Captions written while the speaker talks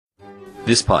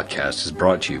This podcast is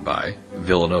brought to you by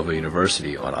Villanova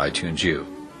University on iTunes U.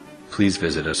 Please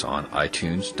visit us on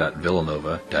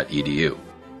itunes.villanova.edu.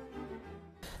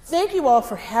 Thank you all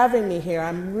for having me here.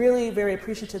 I'm really very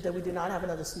appreciative that we do not have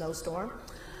another snowstorm.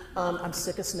 I'm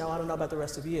sick of snow. I don't know about the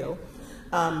rest of you.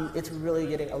 It's really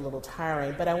getting a little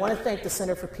tiring. But I want to thank the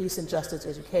Center for Peace and Justice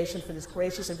Education for this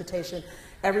gracious invitation.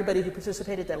 Everybody who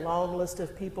participated, that long list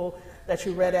of people that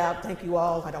you read out, thank you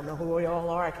all. I don't know who you all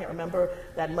are. I can't remember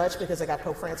that much because I got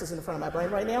Pope Francis in the front of my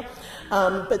brain right now.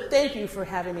 But thank you for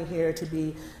having me here to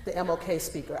be the MLK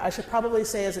speaker. I should probably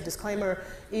say as a disclaimer,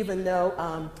 even though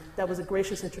that was a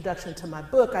gracious introduction to my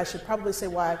book, I should probably say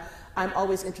why I'm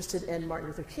always interested in Martin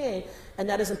Luther King, and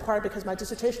that is in part because my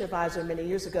dissertation advisor many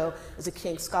years ago is a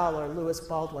King scholar, Lewis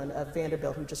Baldwin of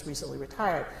Vanderbilt, who just recently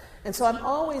retired. And so I'm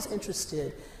always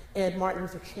interested in Martin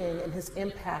Luther King and his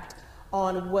impact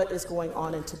on what is going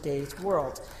on in today's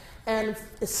world. And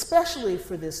especially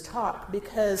for this talk,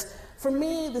 because for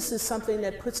me, this is something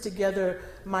that puts together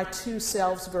my two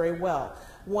selves very well.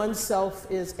 One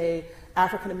self is a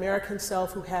African-American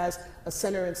self who has a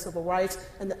center in civil rights,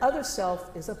 and the other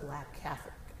self is a Black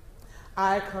Catholic.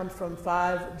 I come from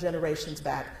 5 generations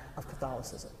back of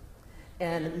Catholicism.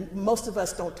 And most of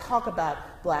us don't talk about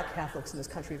Black Catholics in this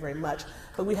country very much,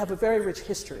 but we have a very rich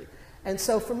history. And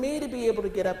so for me to be able to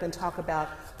get up and talk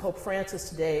about Pope Francis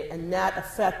today and that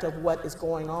effect of what is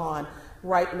going on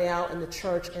right now in the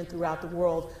church and throughout the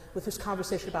world with this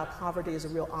conversation about poverty is a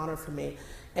real honor for me.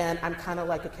 And I'm kind of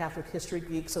like a Catholic history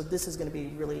geek, so this is going to be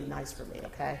really nice for me,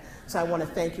 okay? So I want to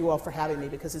thank you all for having me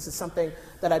because this is something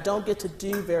that I don't get to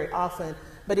do very often,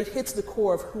 but it hits the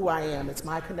core of who I am. It's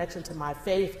my connection to my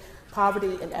faith,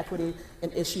 poverty and equity,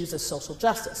 and issues of social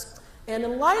justice. And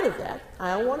in light of that,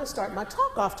 I want to start my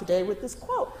talk off today with this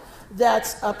quote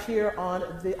that's up here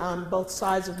on both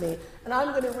sides of me. And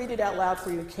I'm going to read it out loud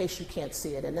for you in case you can't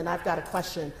see it. And then I've got a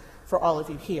question for all of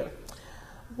you here.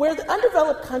 Where the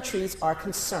undeveloped countries are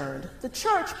concerned, the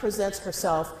church presents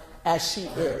herself as she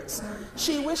is.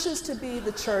 She wishes to be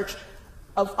the church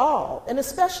of all, and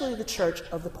especially the church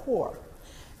of the poor.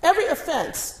 Every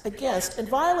offense against and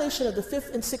violation of the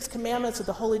 5th and 6th commandments of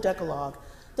the Holy Decalogue,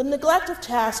 the neglect of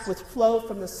tasks which flow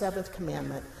from the 7th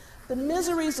commandment, the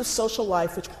miseries of social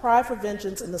life which cry for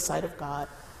vengeance in the sight of God,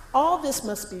 all this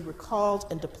must be recalled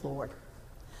and deplored.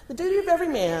 The duty of every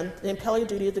man, the impelling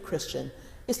duty of the Christian,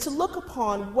 is to look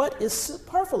upon what is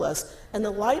superfluous in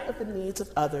the light of the needs of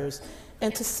others,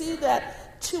 and to see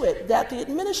that the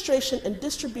administration and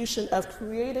distribution of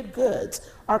created goods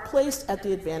are placed at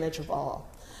the advantage of all.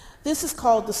 This is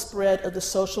called the spread of the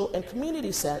social and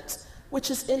community sense,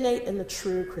 which is innate in the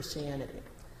true Christianity.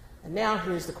 And now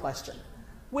here's the question.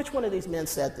 Which one of these men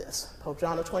said this? Pope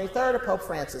John the 23rd or Pope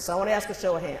Francis? So I want to ask a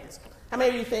show of hands. How many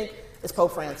of you think it's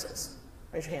Pope Francis?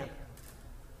 Raise your hand.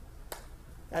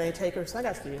 Got any takers? I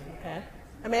got a few, okay.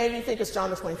 How many of you think it's John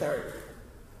the 23rd?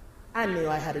 I knew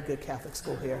I had a good Catholic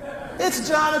school here. It's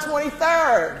John the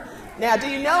 23rd. Now, do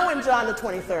you know when John the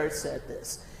 23rd said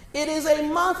this? It is a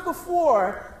month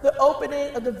before the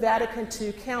opening of the Vatican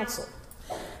II Council.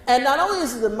 And not only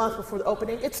is it a month before the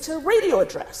opening, it's a radio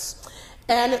address.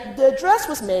 And the address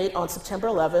was made on September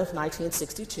 11th,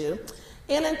 1962,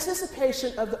 in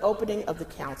anticipation of the opening of the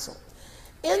council.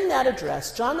 In that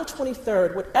address, John the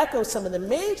 23rd would echo some of the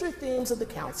major themes of the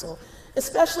council,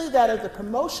 especially that of the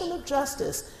promotion of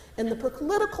justice in the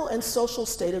political and social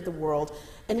state of the world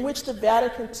in which the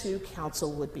Vatican II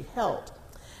Council would be held.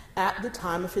 At the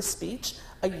time of his speech,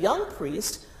 a young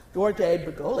priest, Jorge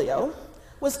Bergoglio,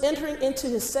 was entering into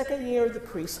his 2nd year of the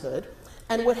priesthood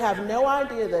and would have no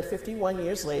idea that 51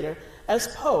 years later, as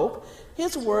Pope,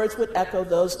 his words would echo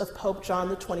those of Pope John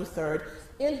the 23rd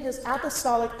in his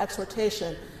apostolic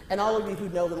exhortation. And all of you who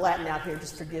know the Latin out here,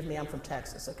 just forgive me, I'm from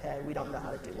Texas, okay? We don't know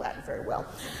how to do Latin very well.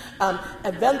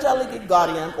 Evangelii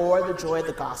Gaudium, or the joy of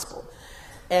the gospel.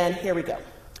 And here we go.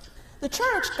 The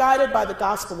church, guided by the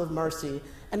gospel of mercy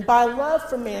and by love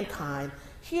for mankind,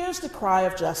 hears the cry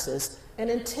of justice and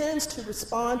intends to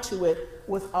respond to it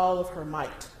with all of her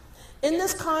might. In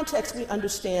this context, we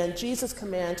understand Jesus'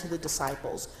 command to the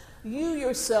disciples, you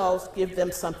yourselves give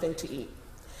them something to eat.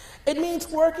 It means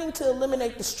working to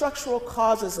eliminate the structural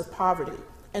causes of poverty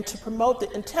and to promote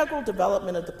the integral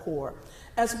development of the poor,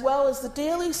 as well as the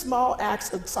daily small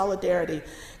acts of solidarity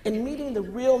in meeting the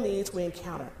real needs we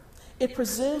encounter. It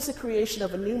presumes the creation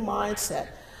of a new mindset,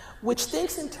 which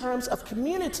thinks in terms of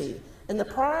community and the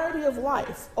priority of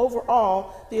life,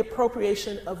 overall, the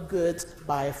appropriation of goods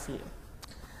by a few.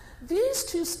 These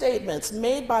two statements,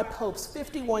 made by popes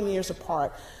 51 years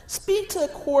apart, speak to a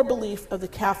core belief of the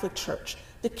Catholic Church,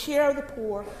 the care of the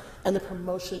poor and the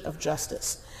promotion of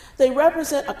justice. They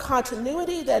represent a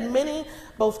continuity that many,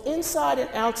 both inside and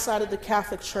outside of the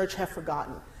Catholic Church, have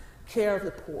forgotten: care of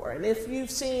the poor. And if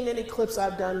you've seen any clips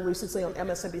I've done recently on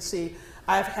MSNBC,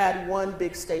 I've had one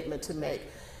big statement to make,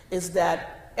 is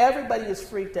that everybody is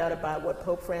freaked out about what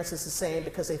Pope Francis is saying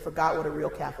because they forgot what a real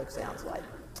Catholic sounds like.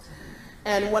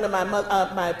 And one of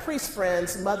my priest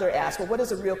friends' mother asked, well, what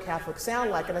does a real Catholic sound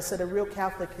like? And I said, a real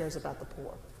Catholic cares about the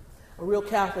poor. A real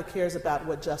Catholic cares about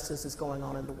what justice is going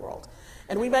on in the world.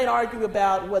 And we might argue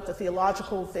about what the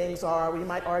theological things are. We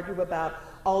might argue about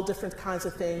all different kinds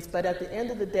of things. But at the end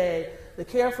of the day, the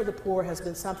care for the poor has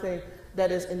been something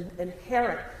that is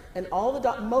inherent in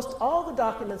most all the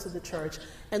documents of the church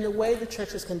and the way the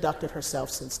church has conducted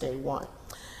herself since day one.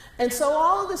 And so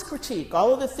all of this critique,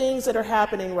 all of the things that are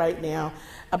happening right now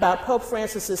about Pope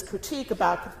Francis's critique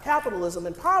about capitalism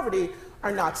and poverty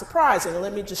are not surprising. And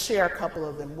let me just share a couple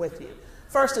of them with you.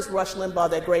 First is Rush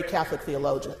Limbaugh, that great Catholic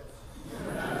theologian.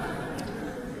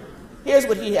 Here's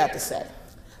what he had to say.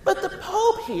 But the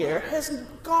Pope here has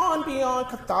gone beyond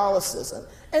Catholicism,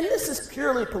 and this is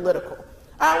purely political.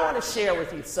 I want to share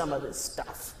with you some of this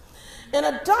stuff. In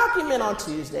a document on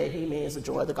Tuesday, he means the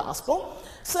joy of the gospel,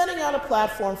 setting out a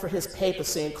platform for his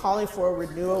papacy and calling for a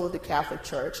renewal of the Catholic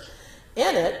Church.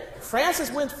 In it,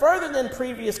 Francis went further than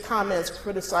previous comments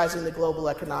criticizing the global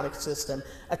economic system,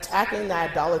 attacking the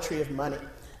idolatry of money.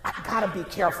 I gotta be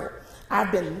careful.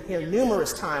 I've been here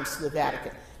numerous times to the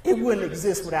Vatican. It wouldn't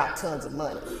exist without tons of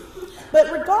money.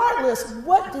 But regardless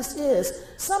what this is,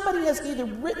 somebody has either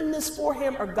written this for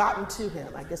him or gotten to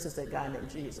him. I guess it's that guy named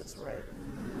Jesus, right?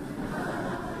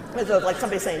 So it's like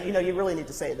somebody saying, you know, you really need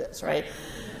to say this, right?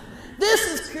 This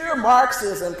is pure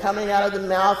Marxism coming out of the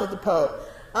mouth of the Pope.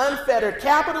 Unfettered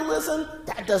capitalism,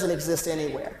 that doesn't exist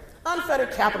anywhere.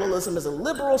 Unfettered capitalism is a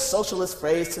liberal socialist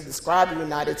phrase to describe the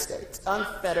United States.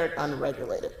 Unfettered,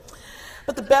 unregulated.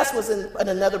 But the best was in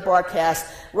another broadcast,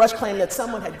 Rush claimed that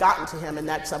someone had gotten to him and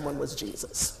that someone was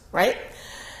Jesus, right?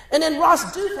 And then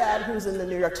Ross Douthat, who's in the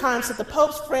New York Times, said the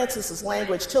Pope Francis's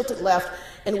language tilted left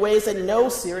in ways that no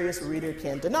serious reader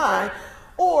can deny.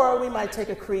 Or we might take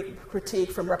a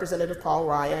critique from Representative Paul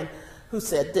Ryan, who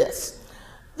said this.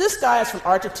 This guy is from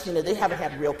Argentina. They haven't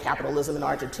had real capitalism in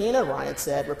Argentina, Ryan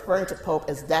said, referring to Pope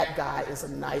as that guy is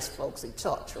a nice folksy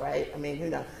touch, right? I mean, you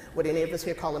know, would any of us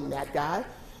here call him that guy?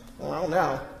 Well, I don't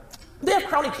know. They have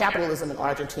crony capitalism in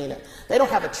Argentina. They don't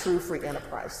have a true free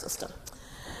enterprise system.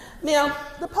 Now,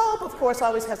 the Pope, of course,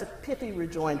 always has a pithy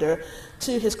rejoinder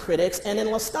to his critics, and in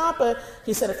La Stampa,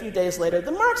 he said a few days later,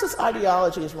 the Marxist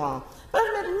ideology is wrong. But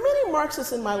I've met many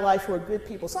Marxists in my life who are good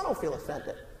people, so I don't feel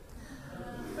offended.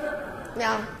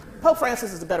 Now, Pope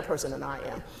Francis is a better person than I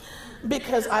am,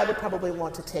 because I would probably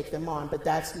want to take them on, but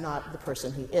that's not the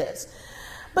person he is.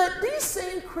 But these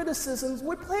same criticisms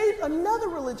were played another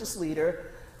religious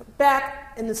leader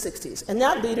back in the 60s, and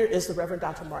that leader is the Reverend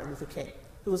Dr. Martin Luther King,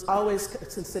 who was always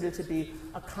considered to be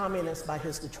a communist by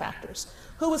his detractors,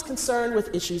 who was concerned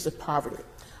with issues of poverty.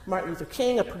 Martin Luther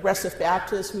King, a progressive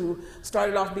Baptist who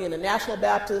started off being a National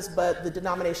Baptist, but the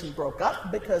denomination broke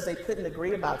up because they couldn't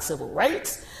agree about civil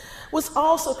rights, was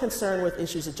also concerned with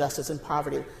issues of justice and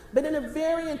poverty, but in a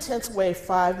very intense way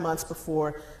 5 months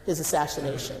before his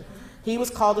assassination. He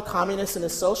was called a communist and a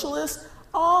socialist,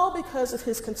 all because of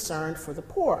his concern for the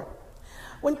poor.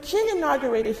 When King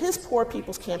inaugurated his Poor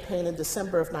People's Campaign in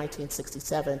December of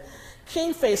 1967,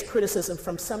 King faced criticism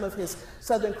from some of his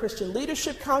Southern Christian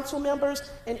Leadership Council members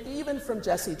and even from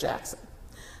Jesse Jackson.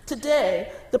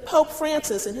 Today, the Pope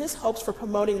Francis, in his hopes for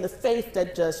promoting the faith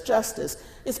that does justice,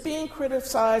 is being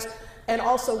criticized and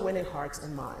also winning hearts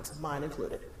and minds, mine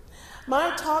included.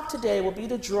 My talk today will be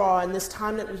to draw, in this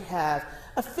time that we have,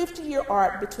 a 50-year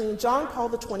arc between John Paul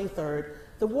XXIII,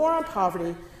 the war on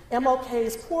poverty,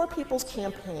 MLK's Poor People's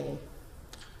Campaign,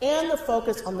 and the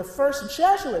focus on the first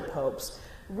Jesuit pope's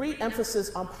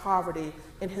re-emphasis on poverty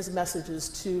in his messages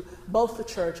to both the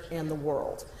church and the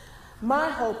world. My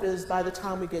hope is by the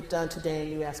time we get done today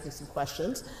and you ask me some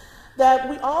questions, that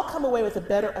we all come away with a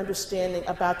better understanding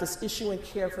about this issue and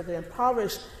care for the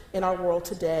impoverished in our world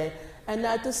today, and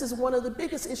that this is one of the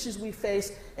biggest issues we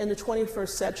face in the 21st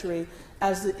century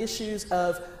as the issues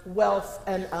of wealth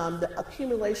and the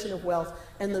accumulation of wealth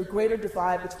and the greater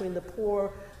divide between the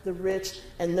poor, the rich,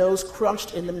 and those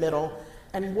crunched in the middle,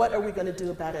 and what are we going to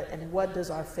do about it, and what does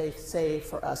our faith say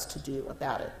for us to do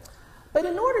about it. But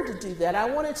in order to do that, I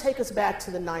want to take us back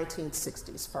to the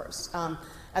 1960s first.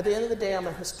 At the end of the day, I'm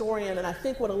a historian, and I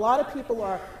think what a lot of people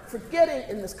are forgetting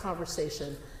in this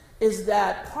conversation is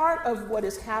that part of what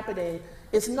is happening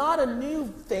is not a new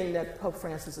thing that Pope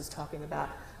Francis is talking about,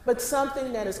 but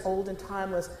something that is old and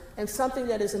timeless, and something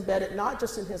that is embedded not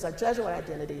just in his Jesuit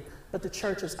identity, but the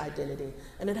church's identity.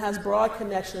 And it has broad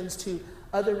connections to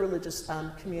other religious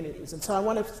communities. And so I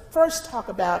want to first talk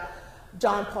about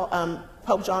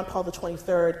Pope John Paul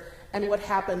XXIII and what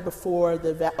happened before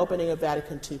the opening of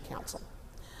Vatican II Council.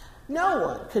 No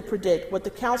one could predict what the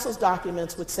Council's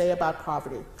documents would say about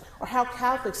poverty, or how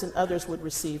Catholics and others would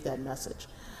receive that message.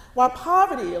 While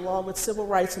poverty, along with civil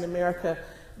rights in America,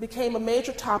 became a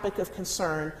major topic of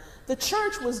concern, the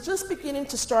church was just beginning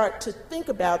to start to think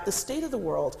about the state of the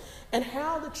world and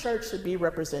how the church should be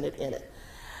represented in it.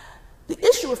 The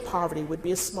issue of poverty would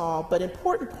be a small but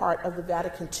important part of the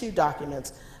Vatican II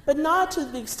documents, but not to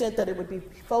the extent that it would be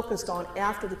focused on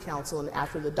after the council and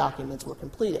after the documents were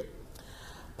completed.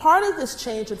 Part of this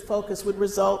change in focus would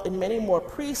result in many more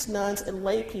priests, nuns, and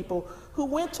lay people who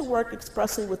went to work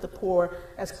expressly with the poor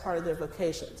as part of their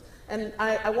vocations. And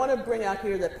I want to bring out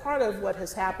here that part of what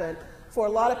has happened for a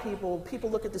lot of people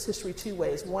look at this history two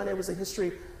ways. One, it was a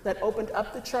history that opened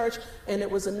up the church, and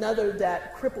it was another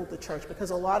that crippled the church,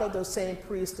 because a lot of those same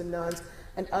priests and nuns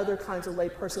and other kinds of lay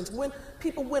persons,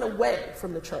 people went away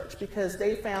from the church because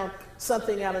they found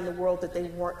something out in the world that they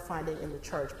weren't finding in the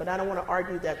church. But I don't want to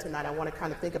argue that tonight. I want to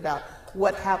kind of think about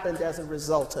what happened as a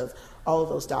result of all of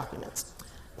those documents.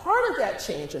 Part of that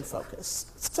change in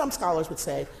focus, some scholars would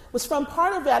say, was from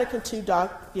part of Vatican II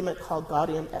document called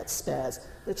Gaudium et Spes,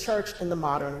 the Church in the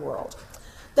Modern World.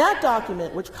 That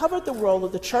document, which covered the role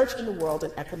of the church in the world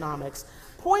in economics,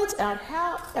 points out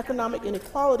how economic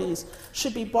inequalities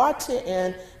should be brought to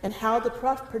end and how the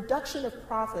production of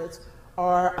profits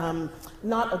are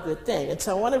not a good thing. And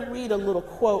so I want to read a little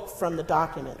quote from the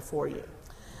document for you.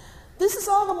 This is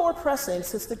all the more pressing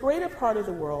since the greater part of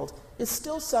the world is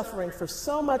still suffering for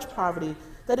so much poverty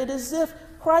that it is as if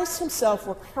Christ himself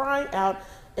were crying out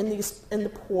in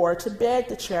the poor to beg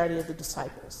the charity of the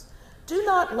disciples. Do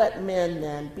not let men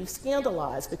then be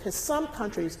scandalized because some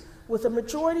countries with a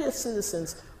majority of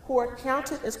citizens who are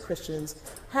counted as Christians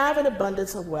have an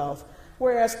abundance of wealth,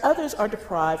 whereas others are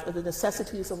deprived of the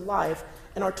necessities of life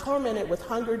and are tormented with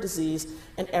hunger, disease,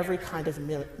 and every kind of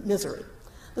misery.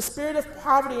 The spirit of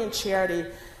poverty and charity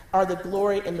are the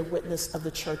glory and the witness of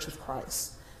the Church of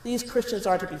Christ. These Christians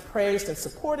are to be praised and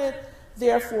supported,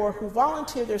 therefore, who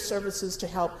volunteer their services to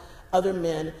help other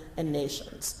men and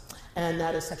nations. And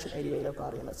that is section 88 of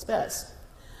Gaudium et Spes.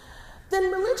 Then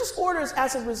religious orders,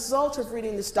 as a result of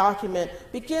reading this document,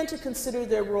 began to consider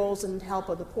their roles in help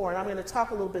of the poor. And I'm going to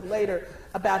talk a little bit later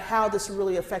about how this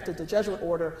really affected the Jesuit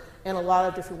order in a lot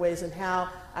of different ways, and how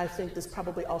I think this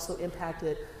probably also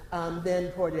impacted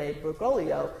then Jorge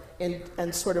Bergoglio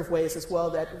in sort of ways as well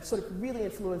that sort of really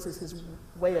influences his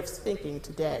way of thinking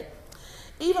today.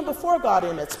 Even before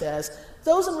Gaudium et Spes,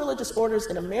 those in religious orders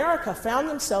in America found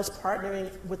themselves partnering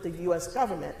with the US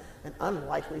government, an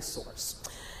unlikely source,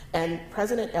 and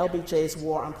President LBJ's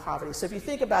war on poverty. So if you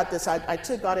think about this, I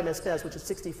took Gaudium et Spes, which is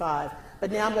 65,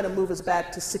 but now I'm going to move us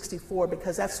back to 64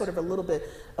 because that's sort of a little bit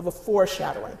of a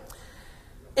foreshadowing.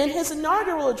 In his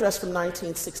inaugural address from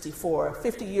 1964,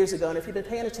 50 years ago, and if you've been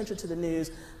paying attention to the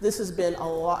news, this has been a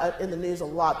lot in the news a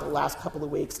lot the last couple of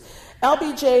weeks,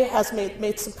 LBJ has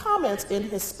made some comments in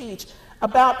his speech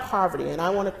about poverty, and I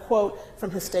want to quote from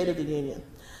his State of the Union.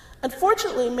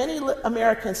 Unfortunately, many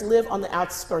Americans live on the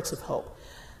outskirts of hope,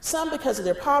 some because of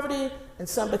their poverty, and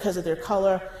some because of their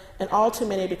color, and all too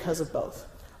many because of both.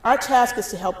 Our task is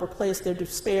to help replace their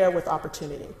despair with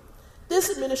opportunity. This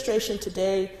administration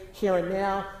today, here and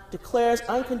now, declares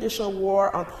unconditional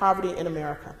war on poverty in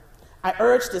America. I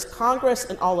urge this Congress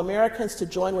and all Americans to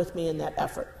join with me in that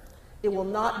effort. It will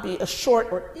not be a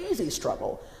short or easy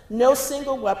struggle. No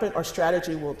single weapon or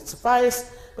strategy will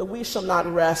suffice, but we shall not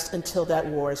rest until that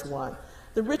war is won.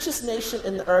 The richest nation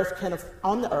on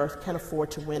the earth can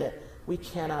afford to win it. We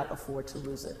cannot afford to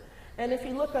lose it. And if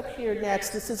you look up here next,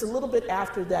 this is a little bit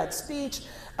after that speech.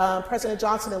 President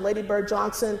Johnson and Lady Bird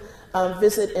Johnson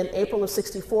visit in April of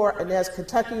 '64 Inez,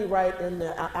 Kentucky, right in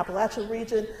the Appalachian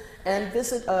region, and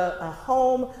visit a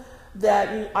home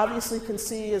that you obviously can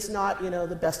see is not,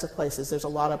 the best of places. There's a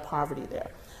lot of poverty there.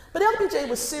 But LBJ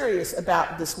was serious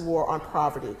about this war on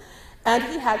poverty, and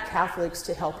he had Catholics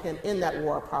to help him in that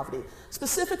war on poverty,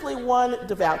 specifically one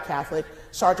devout Catholic,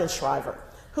 Sergeant Shriver,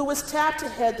 who was tapped to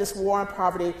head this war on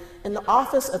poverty in the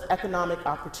Office of Economic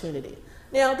Opportunity.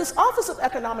 Now, this Office of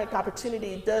Economic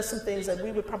Opportunity does some things that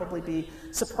we would probably be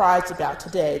surprised about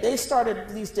today. They started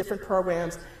these different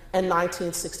programs in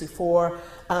 1964.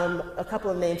 A couple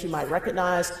of names you might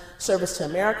recognize: Service to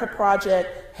America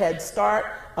Project, Head Start,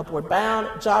 Upward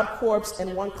Bound, Job Corps,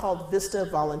 and one called Vista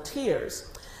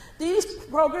Volunteers. These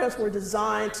programs were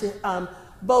designed to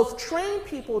both train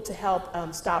people to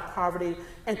help stop poverty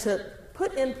and to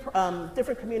put in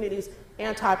different communities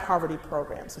anti-poverty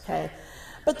programs, okay?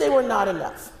 But they were not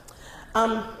enough.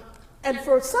 And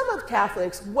for some of the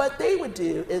Catholics, what they would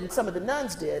do, and some of the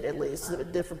nuns did at least,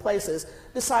 at different places,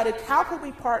 decided how could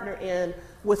we partner in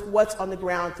with what's on the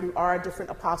ground through our different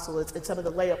apostolates and some of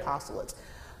the lay apostolates.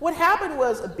 What happened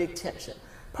was a big tension.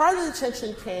 Part of the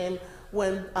tension came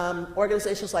when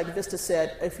organizations like Vista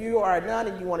said, if you are a nun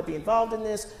and you want to be involved in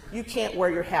this, you can't wear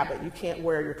your habit, you can't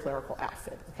wear your clerical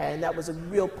outfit, okay? And that was a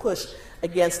real push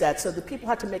against that. So the people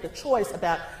had to make a choice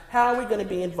about how are we going to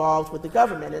be involved with the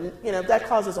government, and that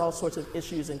causes all sorts of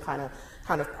issues and kind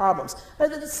of problems.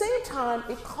 But at the same time,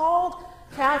 it called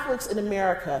Catholics in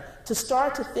America to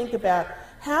start to think about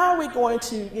how are we going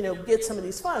to get some of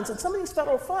these funds, and some of these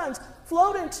federal funds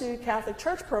flowed into Catholic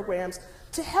church programs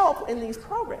to help in these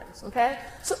programs, okay?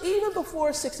 So even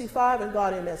before 65 and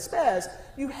Gaudium et Spes,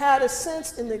 you had a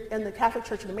sense in the Catholic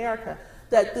Church in America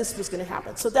that this was going to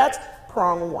happen. So that's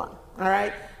prong one, all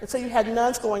right? And so you had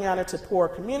nuns going out into poor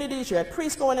communities, you had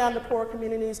priests going out into poor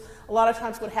communities. A lot of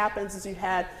times what happens is you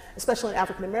had, especially in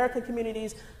African American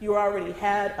communities, you already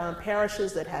had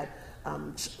parishes that had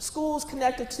schools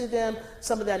connected to them.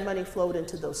 Some of that money flowed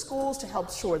into those schools to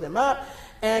help shore them up,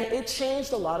 and it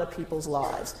changed a lot of people's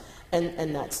lives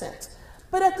in that sense.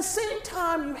 But at the same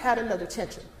time, you had another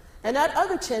tension. And that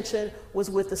other tension was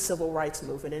with the civil rights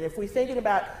movement. And if we're thinking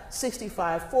about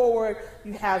 65 forward,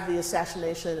 you have the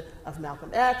assassination of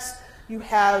Malcolm X, you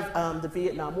have the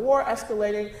Vietnam War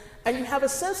escalating, and you have a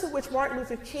sense in which Martin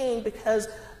Luther King, because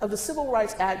of the Civil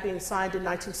Rights Act being signed in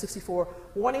 1964,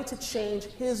 wanting to change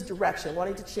his direction,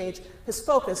 wanting to change his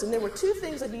focus. And there were two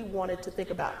things that he wanted to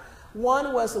think about.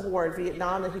 One was the war in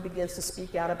Vietnam that he begins to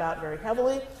speak out about very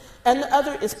heavily, and the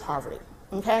other is poverty,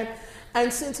 okay?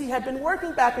 And since he had been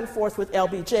working back and forth with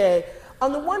LBJ,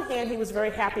 on the one hand, he was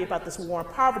very happy about this war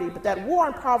on poverty, but that war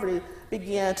on poverty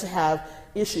began to have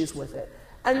issues with it.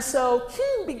 And so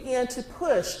King began to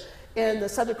push in the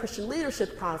Southern Christian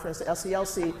Leadership Conference, the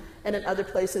SCLC, and in other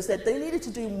places, that they needed to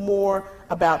do more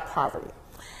about poverty,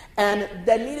 and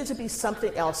that needed to be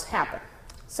something else happen.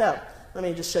 So let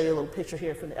me just show you a little picture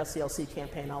here from the SCLC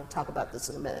campaign. I'll talk about this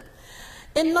in a minute.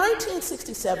 In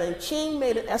 1967, King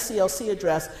made an SCLC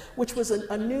address, which was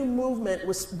a new movement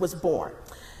was born.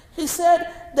 He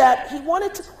said that he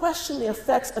wanted to question the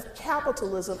effects of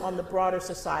capitalism on the broader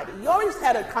society. He always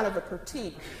had a kind of a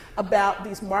critique about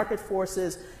these market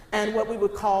forces and what we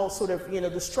would call sort of,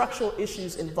 the structural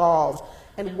issues involved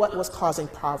and what was causing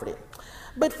poverty.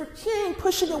 But for King,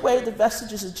 pushing away the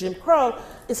vestiges of Jim Crow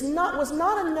was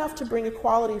not enough to bring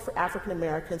equality for African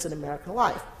Americans in American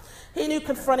life. He knew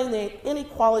confronting the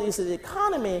inequalities of the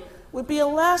economy would be a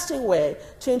lasting way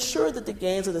to ensure that the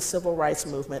gains of the civil rights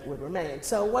movement would remain.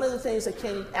 So one of the things that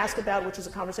King asked about, which is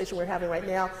a conversation we're having right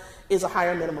now, is a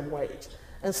higher minimum wage.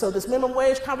 And so this minimum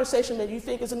wage conversation that you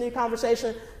think is a new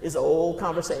conversation is an old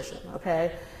conversation,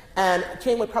 okay? And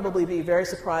King would probably be very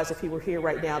surprised if he were here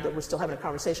right now that we're still having a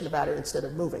conversation about it instead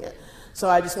of moving it. So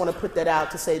I just want to put that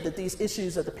out to say that these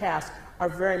issues of the past are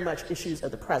very much issues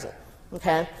of the present,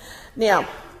 okay? Now,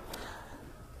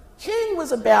 King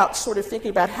was about sort of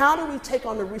thinking about how do we take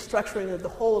on the restructuring of the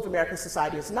whole of American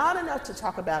society. It's not enough to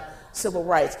talk about civil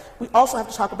rights. We also have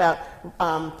to talk about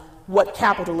what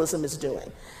capitalism is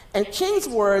doing. And King's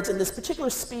words in this particular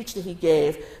speech that he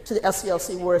gave to the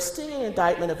SCLC were a stinging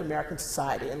indictment of American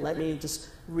society. And let me just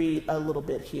read a little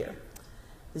bit here.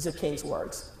 These are King's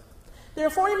words. There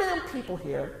are 40 million people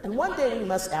here, and one day we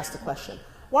must ask the question,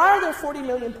 why are there 40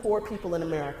 million poor people in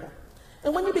America?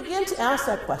 And when you begin to ask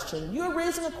that question, you're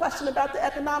raising a question about the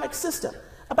economic system,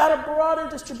 about a broader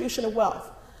distribution of wealth.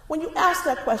 When you ask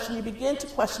that question, you begin to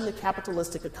question the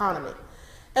capitalistic economy.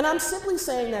 And I'm simply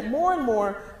saying that more and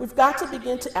more, we've got to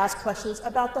begin to ask questions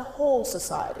about the whole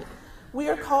society. We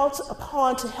are called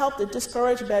upon to help the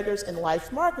discouraged beggars in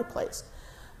life's marketplace.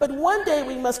 But one day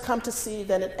we must come to see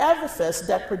that an edifice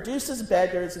that produces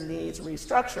beggars needs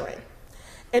restructuring.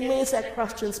 It means that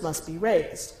questions must be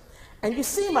raised. And you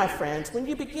see, my friends, when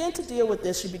you begin to deal with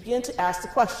this, you begin to ask the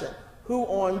question, who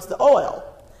owns the oil?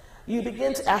 You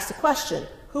begin to ask the question,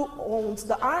 who owns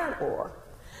the iron ore?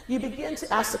 You begin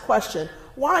to ask the question,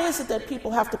 why is it that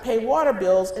people have to pay water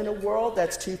bills in a world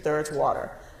that's 2/3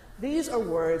 water? These are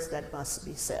words that must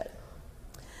be said.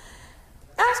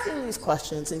 Asking these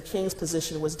questions in King's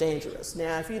position was dangerous.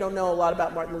 Now, if you don't know a lot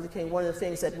about Martin Luther King, one of the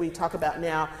things that we talk about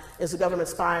now is the government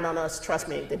spying on us. Trust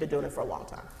me, they've been doing it for a long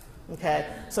time. Okay,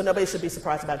 so nobody should be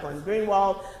surprised about going to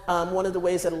Greenwald. One of the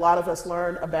ways that a lot of us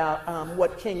learned about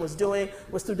what King was doing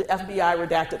was through the FBI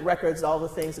redacted records, all the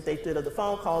things that they did of the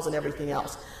phone calls and everything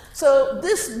else. So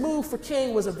this move for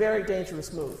King was a very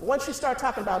dangerous move. Once you start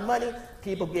talking about money,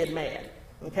 people get mad.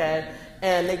 Okay,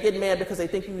 and they get mad because they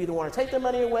think you either want to take their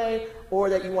money away or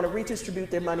that you want to redistribute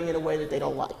their money in a way that they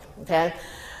don't like. Okay,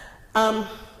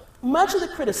 much of the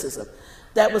criticism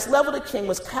that was leveled at King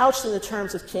was couched in the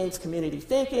terms of King's community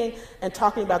thinking and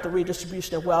talking about the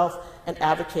redistribution of wealth and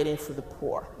advocating for the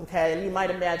poor. Okay, and you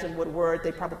might imagine what word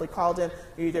they probably called him.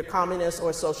 You're either communist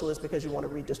or socialist because you want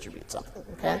to redistribute something.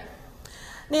 Okay.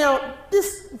 Now,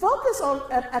 this focus on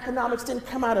economics didn't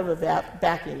come out of a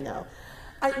vacuum, though.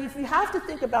 If you have to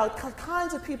think about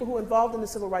kinds of people who were involved in the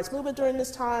civil rights movement during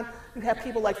this time, you have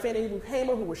people like Fannie Lou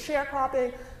Hamer who were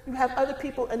sharecropping. You have other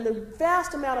people in the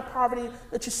vast amount of poverty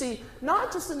that you see,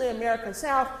 not just in the American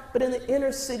South, but in the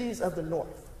inner cities of the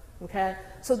North. Okay?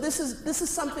 So this is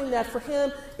something that for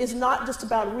him is not just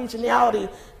about regionality,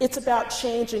 it's about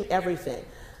changing everything.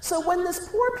 So when this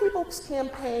Poor People's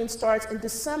Campaign starts in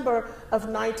December of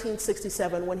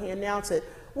 1967, when he announced it,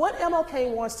 what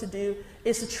MLK wants to do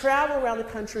is to travel around the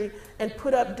country and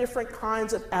put up different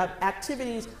kinds of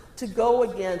activities to go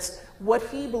against what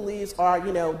he believes are,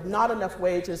 not enough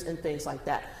wages and things like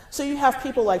that. So you have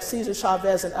people like Cesar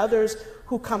Chavez and others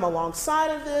who come alongside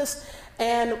of this.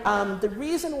 And the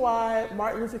reason why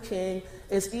Martin Luther King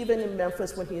is even in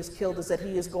Memphis when he is killed is that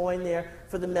he is going there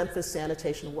for the Memphis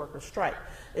sanitation workers strike.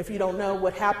 If you don't know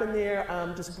what happened there,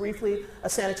 just briefly, a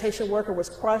sanitation worker was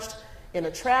crushed in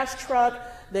a trash truck.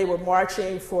 They were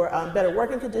marching for better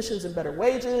working conditions and better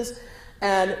wages,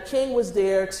 and King was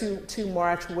there to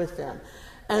march with them.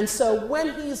 And so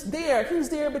when he's there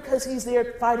because he's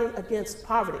there fighting against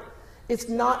poverty. It's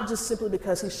not just simply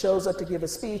because he shows up to give a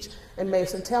speech in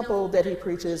Mason Temple that he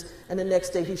preaches, and the next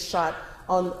day he's shot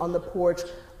on the porch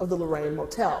of the Lorraine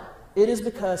Motel. It is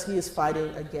because he is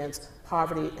fighting against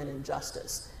poverty and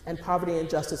injustice. And poverty and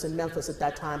injustice in Memphis at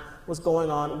that time was going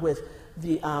on with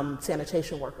the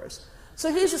sanitation workers.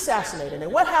 So he's assassinated.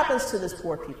 And what happens to this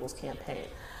Poor People's Campaign?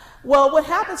 Well, what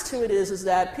happens to it is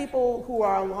that people who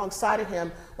are alongside of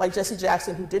him, like Jesse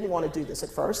Jackson, who didn't want to do this at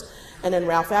first, and then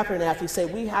Ralph Abernathy say,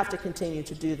 we have to continue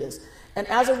to do this. And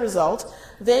as a result,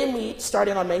 they meet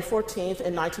starting on May 14th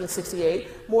in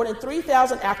 1968. More than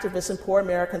 3,000 activists and poor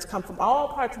Americans come from all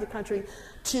parts of the country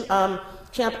to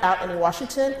camp out in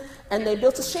Washington. And they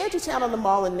built a shantytown on the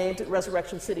mall and named it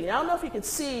Resurrection City. Now, I don't know if you can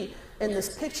see in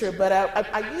this picture, but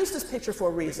I used this picture for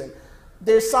a reason.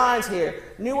 There's signs here: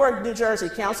 Newark, New Jersey,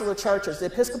 Council of Churches, the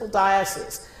Episcopal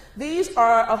Diocese. These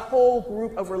are a whole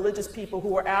group of religious people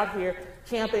who are out here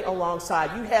camping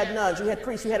alongside. You had nuns, you had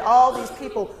priests, you had all these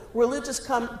people, religious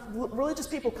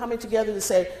people coming together to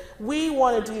say, we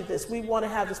want to do this, we want to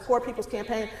have this Poor People's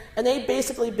Campaign. And they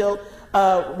basically built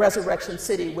Resurrection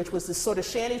City, which was this sort of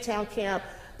shantytown camp.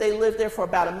 They lived there for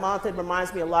about a month. It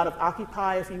reminds me a lot of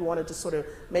Occupy, if you wanted to sort of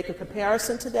make a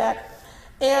comparison to that.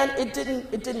 And it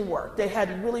didn't work. They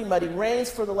had really muddy rains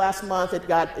for the last month. It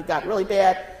got really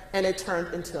bad, and it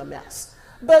turned into a mess.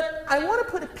 But I want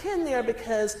to put a pin there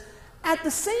because at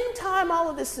the same time all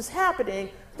of this is happening,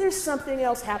 there's something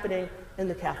else happening in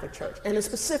the Catholic Church, in a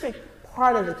specific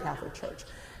part of the Catholic Church.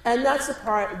 And that's the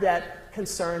part that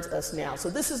concerns us now.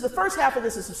 So this is the first half of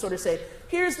this is to sort of say,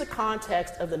 here's the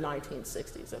context of the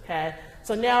 1960s, okay?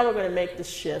 So now we're going to make this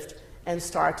shift and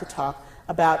start to talk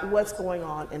about what's going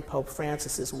on in Pope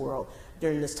Francis's world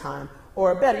during this time,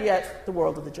 or better yet, the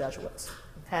world of the Jesuits,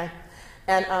 okay?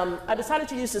 And I decided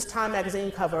to use this Time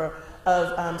magazine cover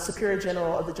of Superior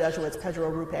General of the Jesuits, Pedro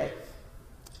Rupe,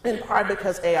 in part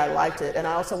because A, I liked it, and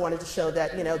I also wanted to show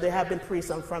that, there have been priests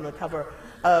on front of the cover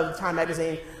of Time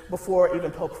magazine before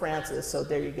even Pope Francis, so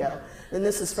there you go. And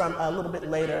this is from a little bit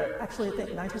later, actually I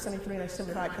think 1973,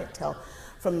 1975, I can't tell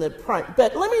from the front.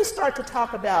 But let me start to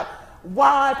talk about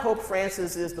why Pope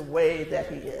Francis is the way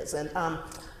that he is. And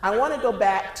I want to go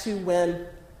back to when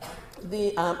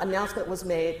the announcement was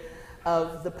made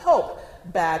of the Pope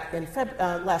back in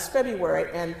last February.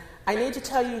 And I need to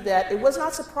tell you that it was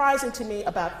not surprising to me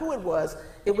about who it was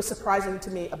surprising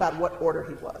to me about what order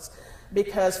he was.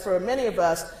 Because for many of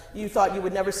us, you thought you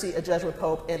would never see a Jesuit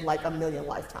Pope in like a million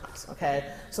lifetimes,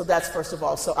 okay? So that's first of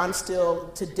all. So I'm still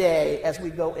today, as we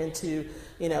go into,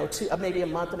 maybe a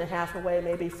month and a half away,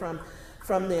 maybe from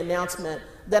the announcement,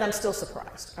 that I'm still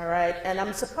surprised, all right? And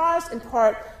I'm surprised in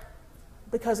part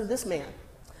because of this man,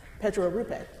 Pedro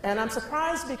Rupe. And I'm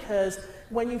surprised because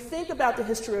when you think about the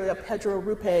history of Pedro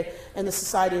Rupe and the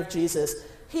Society of Jesus,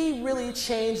 he really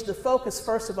changed the focus,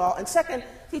 first of all. And second,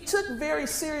 he took very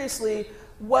seriously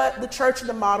what the Church in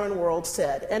the Modern World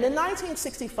said. And in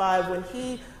 1965, when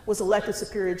he was elected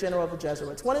Superior General of the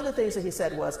Jesuits, one of the things that he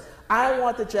said was, I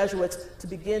want the Jesuits to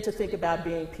begin to think about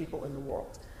being people in the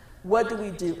world. What do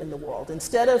we do in the world?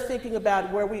 Instead of thinking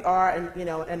about where we are and,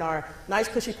 in our nice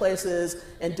cushy places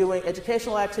and doing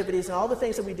educational activities and all the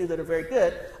things that we do that are very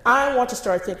good, I want to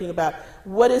start thinking about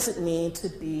what does it mean to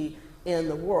be in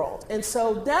the world. And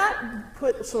so that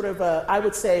put sort of I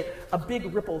would say, a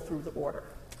big ripple through the order.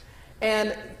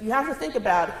 And you have to think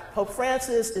about Pope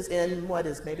Francis is in what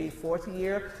is maybe fourth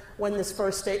year when this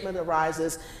first statement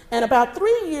arises. And about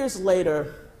 3 years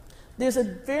later, there's a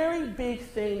very big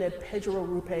thing that Pedro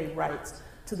Rupe writes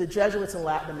to the Jesuits in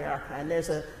Latin America. And there's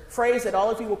a phrase that all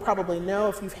of you will probably know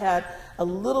if you've had a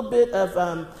little bit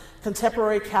of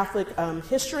contemporary Catholic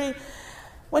history.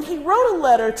 When he wrote a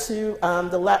letter to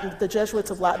the Jesuits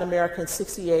of Latin America in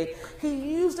 '68, he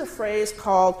used a phrase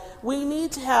called, we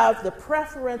need to have the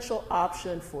preferential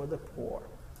option for the poor.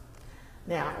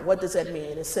 Now, what does that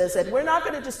mean? It says that we're not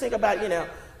going to just think about,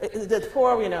 the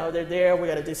poor, they're there, we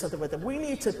got to do something with them. We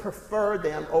need to prefer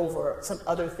them over some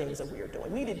other things that we are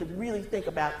doing. We need to really think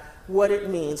about what it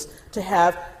means to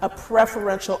have a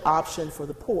preferential option for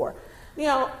the poor.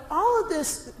 All of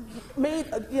this made,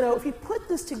 if you put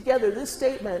this together, this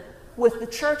statement with the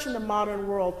Church in the Modern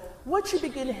World, what you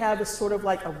begin to have is sort of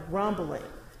like a rumbling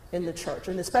in the church,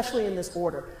 and especially in this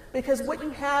order. Because what you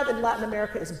have in Latin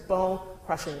America is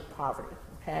bone-crushing poverty,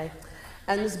 okay?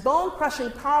 And this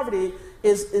bone-crushing poverty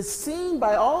is seen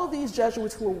by all of these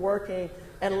Jesuits who are working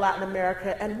in Latin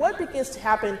America, and what begins to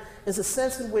happen is a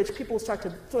sense in which people start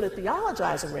to sort of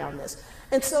theologize around this.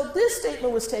 And so this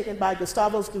statement was taken by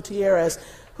Gustavo Gutierrez,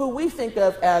 who we think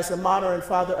of as the modern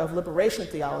father of liberation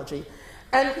theology.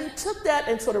 And he took that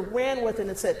and sort of ran with it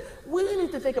and said, we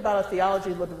need to think about a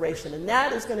theology of liberation, and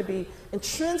that is going to be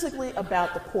intrinsically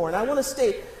about the poor. And I want to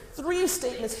state 3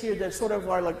 statements here that sort of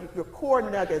are like your core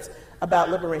nuggets about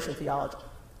liberation theology.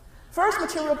 First,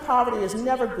 material poverty is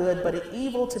never good, but an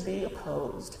evil to be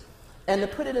opposed. And to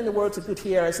put it in the words of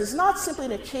Gutierrez, it's not simply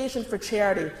an occasion for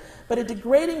charity, but a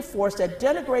degrading force that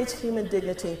denigrates human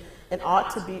dignity and ought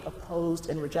to be opposed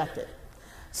and rejected.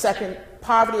 Second,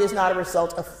 poverty is not a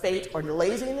result of fate or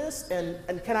laziness.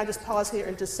 And can I just pause here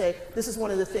and just say, this is one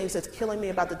of the things that's killing me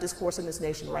about the discourse in this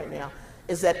nation right now,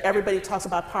 is that everybody talks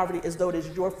about poverty as though it is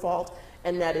your fault,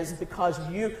 and that is because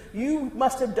you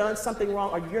must have done something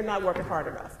wrong or you're not working hard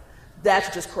enough.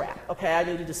 That's just crap, okay? I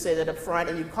need to just say that up front,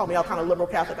 and you can call me all kind of liberal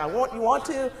Catholic you want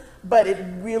to, but it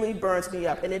really burns me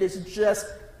up, and it is just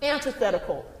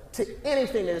antithetical to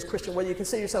anything that is Christian, whether you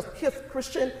consider yourself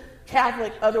Christian,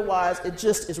 Catholic, otherwise, it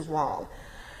just is wrong.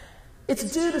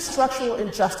 It's due to structural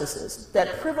injustices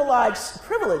that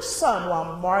privilege some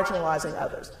while marginalizing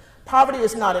others. Poverty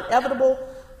is not inevitable.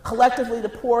 Collectively, the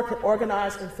poor can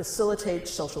organize and facilitate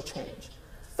social change.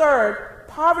 Third,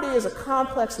 poverty is a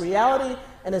complex reality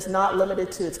and is not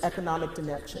limited to its economic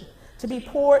dimension. To be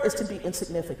poor is to be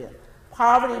insignificant.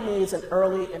 Poverty means an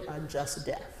early and unjust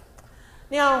death.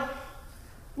 Now,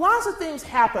 lots of things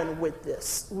happen with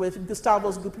this, with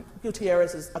Gustavo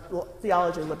Gutierrez's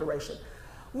theology of liberation.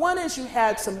 One is you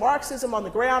had some Marxism on the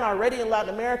ground already in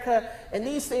Latin America, and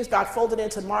these things got folded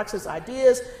into Marxist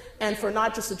ideas, and for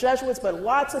not just the Jesuits, but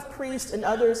lots of priests and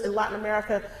others in Latin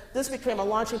America, this became a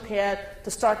launching pad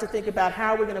to start to think about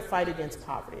how we're going to fight against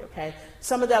poverty, okay?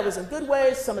 Some of that was in good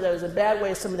ways, some of that was in bad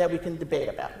ways, some of that we can debate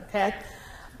about, okay?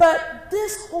 But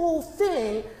this whole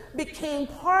thing became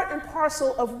part and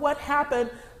parcel of what happened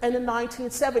in the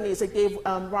 1970s. It gave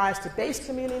rise to base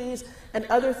communities and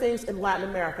other things in Latin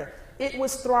America. It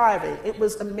was thriving. It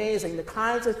was amazing. The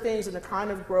kinds of things and the kind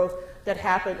of growth that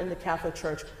happened in the Catholic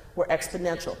Church were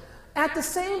exponential. At the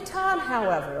same time,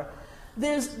 however,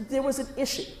 there was an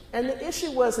issue. And the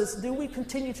issue was, do we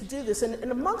continue to do this?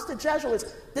 And amongst the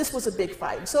Jesuits, this was a big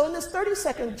fight. So in this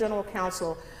 32nd General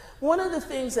Council, one of the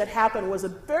things that happened was a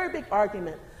very big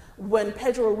argument when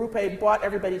Pedro Rupe brought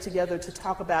everybody together to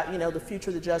talk about, the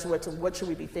future of the Jesuits and what should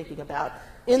we be thinking about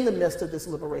in the midst of this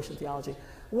liberation theology.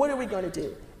 What are we going to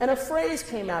do? And a phrase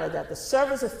came out of that, the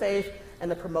service of faith and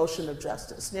the promotion of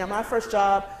justice. Now, my first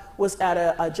job was at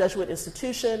a Jesuit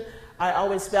institution. I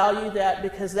always value that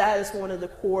because that is one of the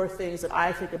core things that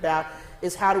I think about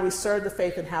is how do we serve the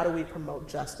faith and how do we promote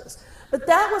justice. But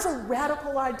that was a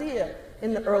radical idea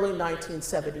in the early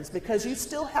 1970s because you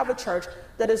still have a church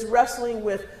that is wrestling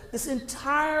with this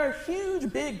entire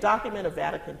huge big document of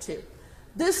Vatican II.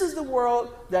 This is the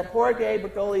world that Jorge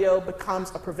Bergoglio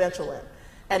becomes a provincial in.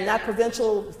 And that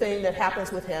provincial thing that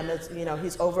happens with him is,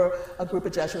 he's over a group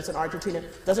of Jesuits in Argentina,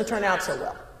 doesn't turn out so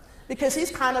well. Because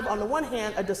he's kind of, on the one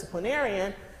hand, a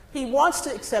disciplinarian, He wants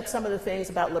to accept some of the things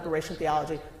about liberation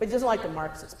theology, but he doesn't like the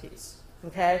Marxist piece,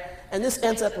 okay? And this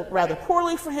ends up rather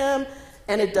poorly for him,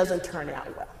 and it doesn't turn out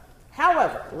well.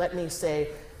 However, let me say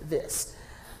this.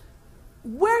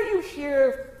 Where you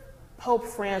hear Pope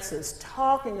Francis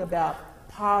talking about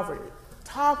poverty,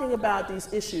 talking about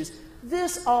these issues,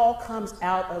 this all comes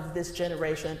out of this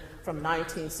generation from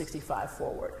 1965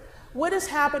 forward. What is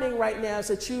happening right now is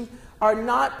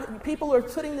that people are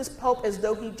putting this Pope as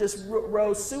though he just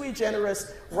rose sui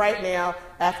generis right now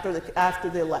after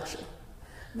the election.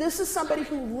 This is somebody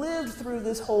who lived through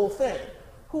this whole thing,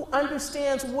 who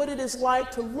understands what it is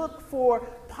like to look for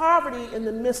poverty in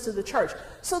the midst of the church.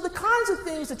 So the kinds of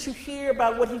things that you hear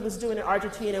about what he was doing in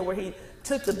Argentina, where he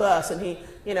took the bus and he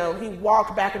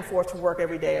walked back and forth to work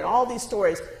every day, and all these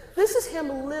stories, this is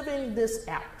him living this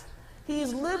out.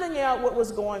 He's living out what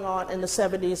was going on in the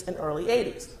 70s and early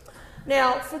 80s.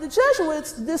 Now, for the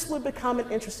Jesuits, this would become an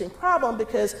interesting problem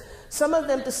because some of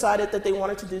them decided that they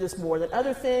wanted to do this more than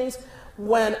other things.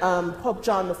 When Pope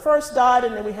John I died,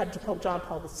 and then we had Pope John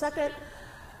Paul II,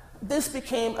 this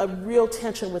became a real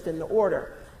tension within the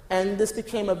order. And this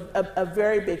became a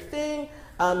very big thing.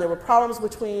 There were problems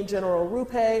between General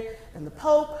Rupe and the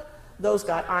Pope. Those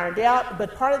got ironed out,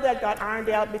 but part of that got ironed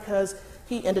out because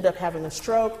he ended up having a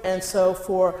stroke. And so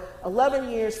for 11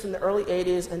 years, from the early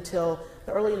 80s until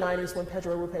the early 90s when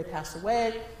Pedro Rupe passed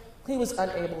away, he was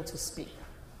unable to speak.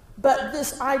 But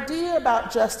this idea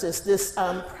about justice, this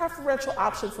preferential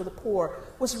option for the poor,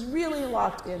 was really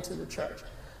locked into the church.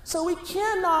 So we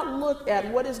cannot look at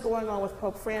what is going on with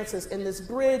Pope Francis in this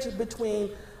bridge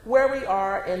between where we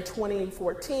are in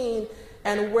 2014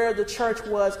 and where the church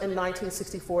was in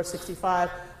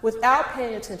 1964-65 without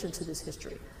paying attention to this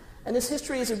history. And this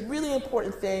history is a really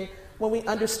important thing when we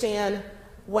understand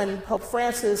when Pope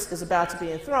Francis is about to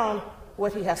be enthroned,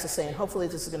 what he has to say. And hopefully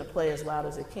this is going to play as loud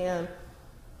as it can.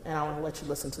 And I want to let you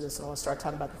listen to this, and I want to start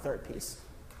talking about the third piece.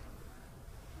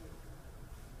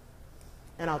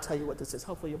 And I'll tell you what this is.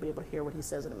 Hopefully you'll be able to hear what he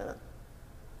says in a minute.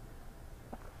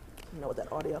 You know what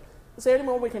that audio. Is there any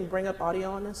more we can bring up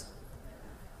audio on this?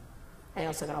 Hang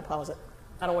on a second, I'll pause it.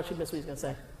 I don't want you to miss what he's going to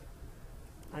say.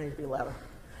 I need to be louder.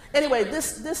 Anyway,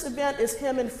 this event is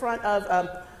him in front of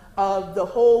the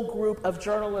whole group of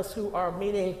journalists who are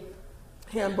meeting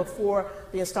him before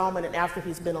the installment and after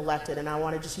he's been elected. And I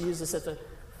want to just use this as a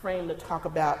frame to talk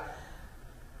about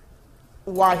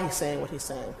why he's saying what he's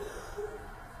saying.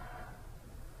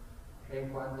 E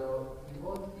quando I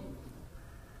voti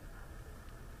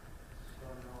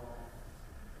sono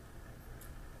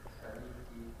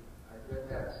saliti a 2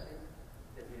 terzi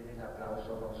e viene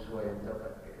l'applauso consueto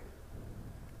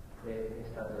perché è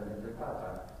stato eletto il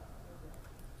Papa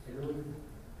e lui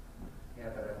mi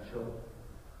abbracciò,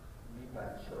 mi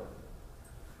baciò,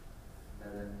 mi ha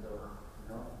detto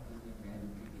non ti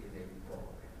dimentichi dei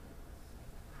poveri.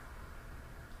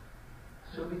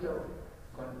 Subito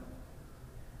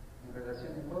in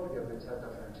relazione ai poveri ho pensato a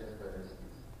Francesco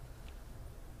d'Assisi.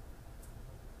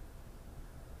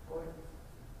 Poi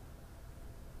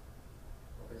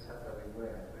ho pensato alle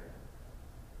guerre,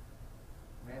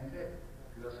 mentre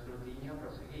lo scrutinio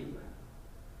proseguiva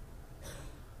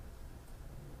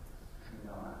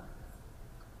fino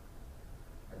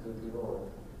a tutti i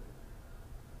voti.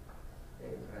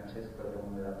 E Francesco è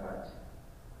l'uomo della pace.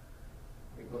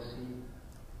 E così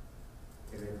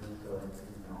è venuto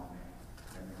il nome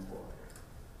nel mio cuore,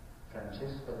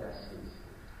 Francesco d'Assisi.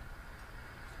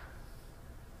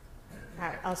 All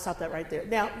right, I'll stop that right there.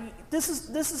 Now, this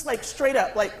is like straight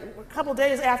up, like a couple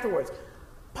days afterwards.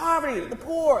 Poverty, the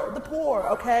poor,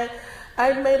 okay?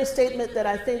 I made a statement that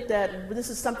I think that this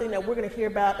is something that we're going to hear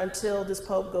about until this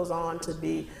Pope goes on to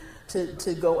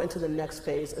go into the next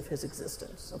phase of his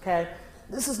existence, okay?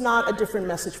 This is not a different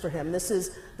message for him. This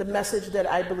is the message that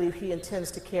I believe he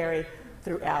intends to carry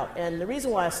throughout. And the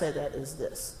reason why I say that is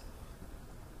this.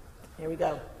 Here we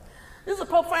go. This is a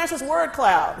Pope Francis word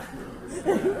cloud.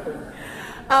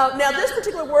 Now, this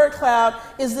particular word cloud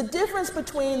is the difference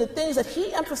between the things that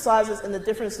he emphasizes and the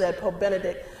difference that Pope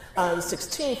Benedict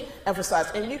XVI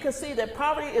emphasized. And you can see that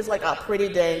poverty is like a pretty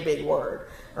dang big word,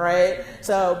 right?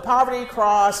 So poverty,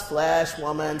 cross, flesh,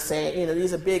 woman, saint, you know,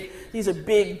 these are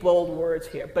big, bold words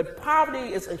here. But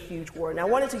poverty is a huge word. And I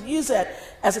wanted to use that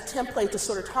as a template to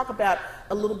sort of talk about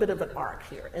a little bit of an arc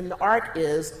here. And the arc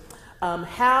is,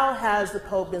 how has the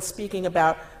Pope been speaking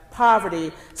about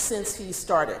poverty since he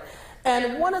started?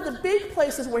 And one of the big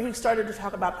places where he started to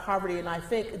talk about poverty, and I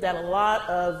think that a lot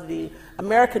of the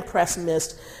American press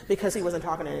missed because he wasn't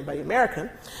talking to anybody American,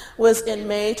 was in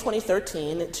May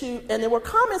 2013, and there were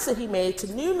comments that he made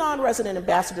to new non-resident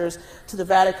ambassadors to the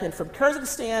Vatican from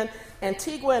Kyrgyzstan,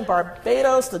 Antigua and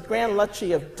Barbados, the Grand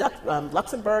Duchy of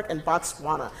Luxembourg, and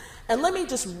Botswana. And let me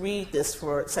just read this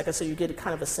for a second so you get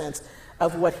kind of a sense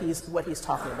of what he's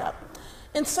talking about.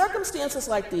 In circumstances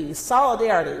like these,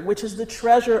 solidarity, which is the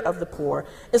treasure of the poor,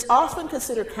 is often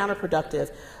considered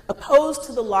counterproductive, opposed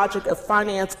to the logic of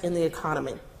finance in the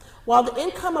economy. While the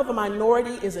income of a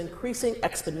minority is increasing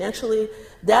exponentially,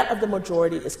 that of the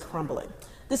majority is crumbling.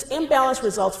 This imbalance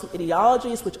results from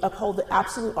ideologies which uphold the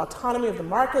absolute autonomy of the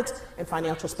markets and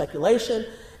financial speculation,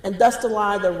 and thus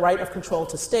deny the right of control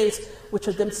to states, which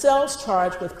are themselves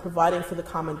charged with providing for the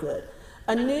common good.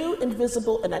 A new,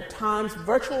 invisible, and at times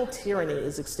virtual tyranny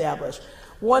is established,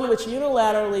 one which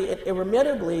unilaterally and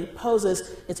irremediably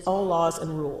poses its own laws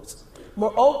and rules.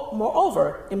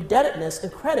 Moreover, indebtedness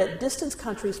and credit distance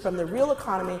countries from the real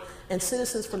economy and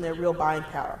citizens from their real buying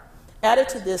power. Added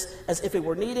to this, as if it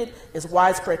were needed, is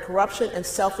widespread corruption and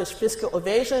selfish fiscal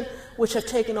evasion, which have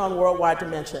taken on worldwide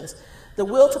dimensions. The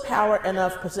will to power and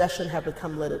of possession have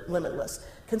become limitless.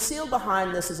 Concealed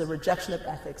behind this is a rejection of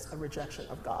ethics, a rejection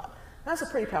of God. That's a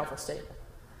pretty powerful statement.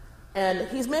 And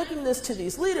he's making this to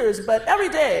these leaders, but every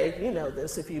day, you know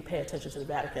this if you pay attention to the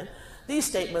Vatican, these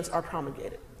statements are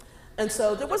promulgated. And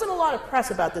so there wasn't a lot of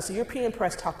press about this. The European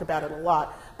press talked about it a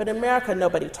lot, but in America,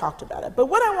 nobody talked about it. But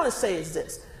what I want to say is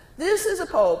this. This is a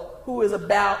pope who is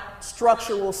about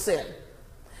structural sin.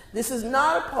 This is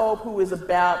not a pope who is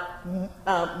about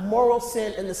moral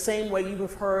sin in the same way you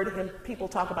have heard people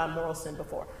talk about moral sin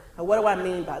before. Now, what do I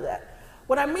mean by that?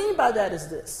 What I mean by that is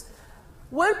this.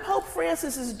 What Pope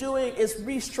Francis is doing is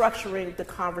restructuring the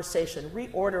conversation,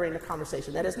 reordering the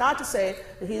conversation. That is not to say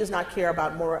that he does not care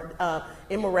about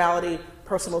immorality,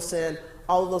 personal sin,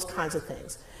 all of those kinds of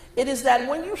things. It is that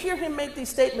when you hear him make these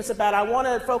statements about, I want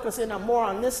to focus in on more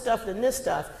on this stuff than this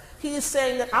stuff, he is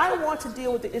saying that I want to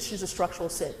deal with the issues of structural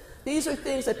sin. These are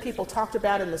things that people talked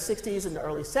about in the 60s and the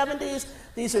early 70s.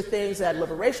 These are things that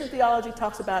liberation theology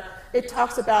talks about. It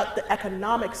talks about the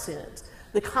economic sins,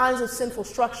 the kinds of sinful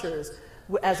structures,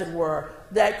 as it were,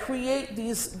 that create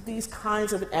these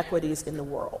kinds of inequities in the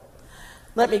world.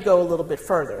 Let me go a little bit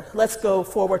further. Let's go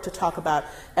forward to talk about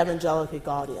Evangelical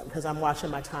Gaudium, because I'm watching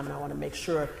my time and I want to make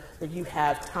sure that you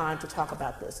have time to talk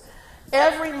about this.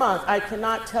 Every month, I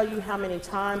cannot tell you how many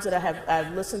times that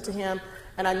I've listened to him,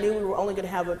 and I knew we were only going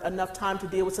to have enough time to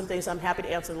deal with some things. I'm happy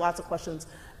to answer lots of questions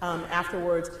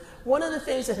afterwards. One of the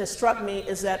things that has struck me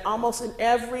is that almost in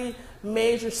every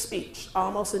major speech,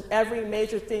 almost in every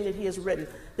major thing that he has written,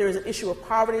 there is an issue of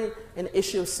poverty and an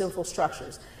issue of sinful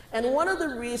structures. And one of the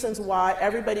reasons why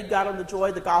everybody got on the joy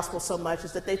of the gospel so much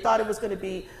is that they thought it was going to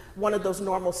be one of those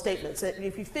normal statements.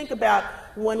 If you think about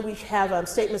when we have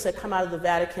statements that come out of the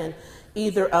Vatican,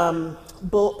 either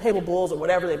papal bulls or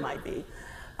whatever they might be,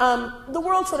 the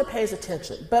world sort of pays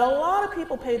attention. But a lot of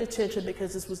people paid attention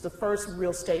because this was the first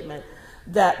real statement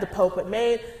that the Pope had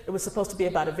made. It was supposed to be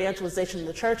about evangelization in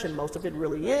the church, and most of it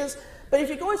really is. But if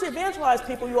you're going to evangelize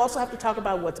people, you also have to talk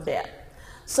about what's bad.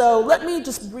 So let me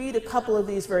just read a couple of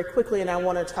these very quickly, and I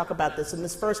want to talk about this. And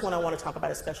this first one I want to talk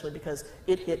about especially because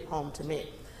it hit home to me.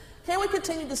 Can we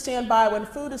continue to stand by when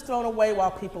food is thrown away while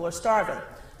people are starving?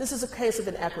 This is a case of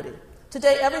inequity.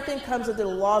 Today, everything comes under the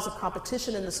laws of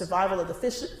competition and the survival of the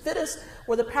fittest,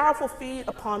 where the powerful feed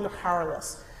upon the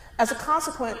powerless. As a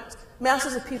consequence,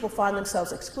 masses of people find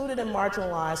themselves excluded and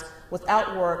marginalized,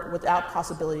 without work, without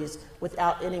possibilities,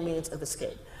 without any means of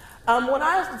escape. When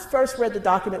I first read the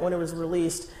document when it was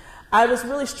released, I was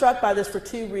really struck by this for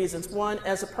two reasons. One,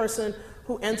 as a person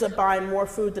who ends up buying more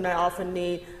food than I often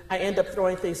need, I end up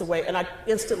throwing things away, and I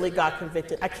instantly got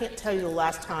convicted. I can't tell you the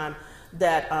last time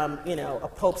that a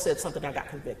pope said something, I got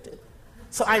convicted.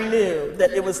 So I knew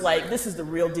that it was like, this is the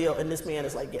real deal, and this man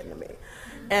is like getting to me.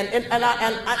 And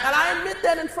I admit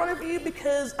that in front of you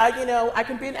because I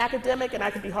can be an academic and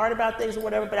I can be hard about things or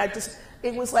whatever, but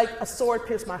it was like a sword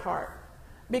pierced my heart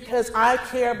because I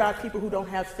care about people who don't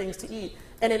have things to eat,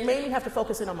 and it made me have to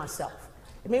focus in on myself.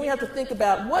 It made me have to think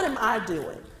about, what am I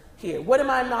doing here? What am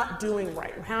I not doing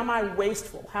right? How am I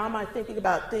wasteful? How am I thinking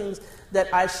about things that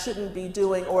I shouldn't be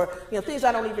doing, or things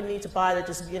I don't even need to buy that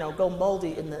just go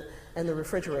moldy in the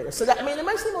refrigerator? So that, it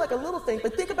might seem like a little thing,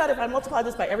 but think about if I multiply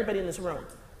this by everybody in this room.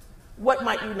 What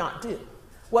might you not do?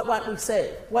 What might we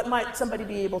save? What might somebody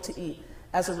be able to eat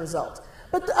as a result?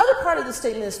 But the other part of the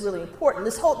statement is really important.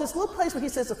 This little place where he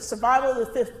says survival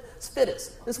of the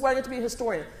fittest. This is where I get to be a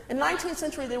historian. In the 19th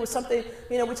century, there was something,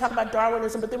 we talk about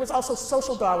Darwinism, but there was also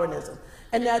social Darwinism.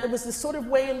 And that it was this sort of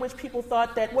way in which people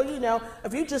thought that, well,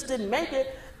 if you just didn't make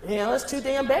it, it's too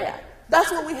damn bad. That's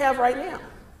what we have right now.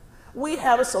 We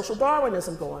have a social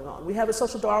Darwinism going on. We have a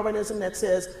social Darwinism that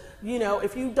says,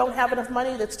 if you don't have enough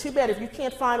money, that's too bad. If you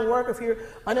can't find work, if you're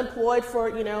unemployed for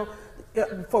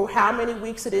how many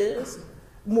weeks it is,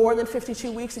 more than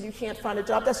 52 weeks and you can't find a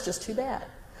job, that's just too bad.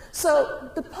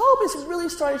 So the Pope is really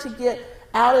starting to get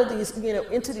out of these,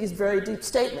 into these very deep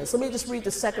statements. Let me just read the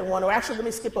second one, or actually let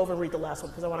me skip over and read the last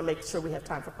one because I want to make sure we have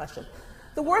time for questions.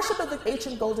 The worship of the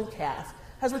ancient golden calf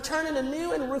has returned in a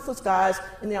new and ruthless guise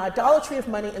in the idolatry of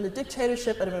money and the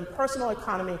dictatorship of an impersonal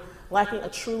economy lacking a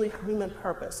truly human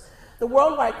purpose. The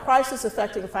worldwide crisis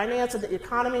affecting finance and the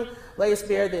economy lays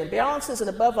bare the imbalances and,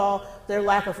 above all, their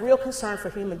lack of real concern for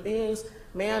human beings.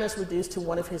 Man is reduced to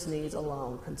one of his needs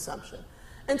alone, consumption.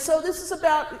 And so this is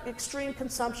about extreme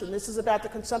consumption. This is about the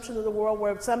consumption of the world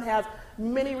where some have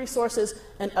many resources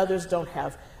and others don't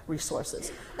have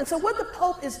resources. And so what the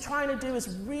Pope is trying to do is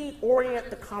reorient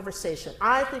the conversation.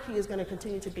 I think he is going to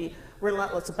continue to be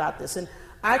relentless about this. And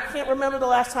I can't remember the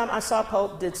last time I saw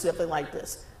Pope did something like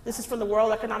this. This is from the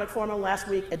World Economic Forum last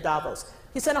week at Davos.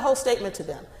 He sent a whole statement to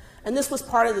them. And this was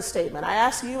part of the statement. I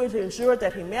ask you to ensure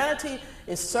that humanity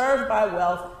is served by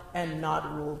wealth and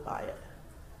not ruled by it.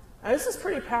 Now, this is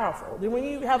pretty powerful. When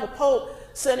you have a Pope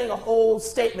sending a whole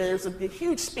statement, it's a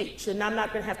huge speech, and I'm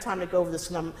not going to have time to go over this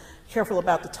because I'm careful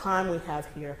about the time we have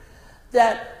here,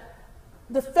 that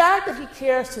the fact that he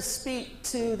cares to speak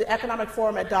to the Economic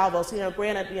Forum at Davos,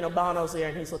 granted, Bono's there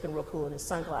and he's looking real cool in his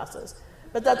sunglasses,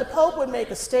 but that the Pope would make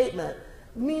a statement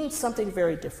means something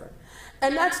very different.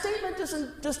 And that statement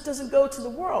doesn't go to the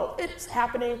world. It's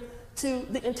happening to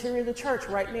the interior of the church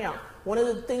right now. One of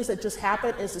the things that just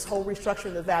happened is this whole restructuring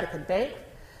of the Vatican Bank.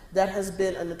 That has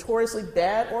been a notoriously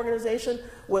bad organization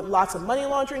with lots of money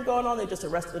laundering going on. They just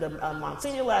arrested a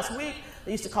Monsignor last week.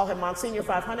 They used to call him Monsignor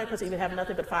 500 because he would have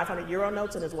nothing but 500 euro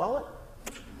notes in his wallet.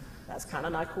 That's kind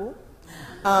of not cool.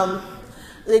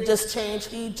 They just changed,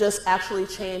 he just actually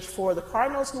changed for the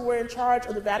cardinals who were in charge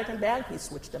of the Vatican Bank. He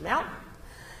switched them out.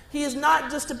 He is not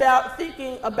just about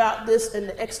thinking about this in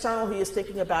the external, he is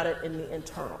thinking about it in the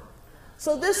internal.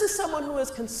 So this is someone who is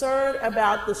concerned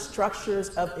about the structures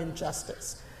of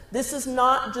injustice. This is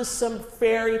not just some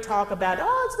fairy talk about,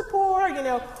 oh, it's the poor,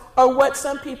 or what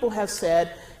some people have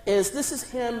said is this is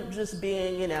him just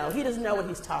being, he doesn't know what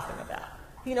he's talking about.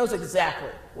 He knows exactly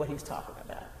what he's talking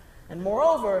about. And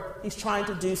moreover, he's trying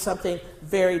to do something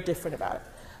very different about it.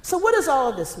 So what does all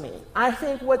of this mean? I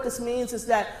think what this means is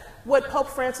that what Pope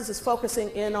Francis is focusing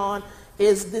in on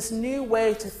is this new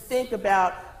way to think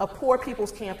about a poor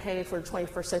people's campaign for the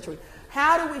 21st century.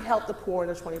 How do we help the poor in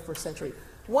the 21st century?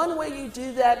 One way you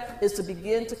do that is to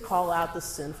begin to call out the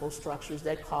sinful structures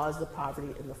that cause the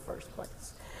poverty in the first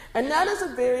place. And that is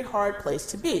a very hard place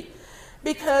to be,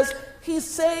 because he's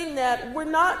saying that we're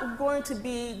not going to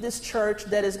be this church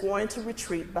that is going to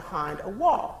retreat behind a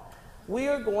wall. We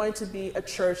are going to be a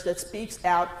church that speaks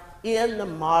out in the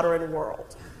modern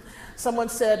world. Someone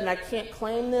said, and I can't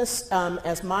claim this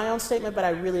as my own statement, but I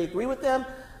really agree with them,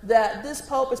 that this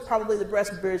Pope is probably the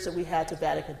best bridge that we had to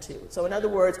Vatican II. So in other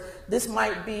words, this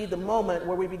might be the moment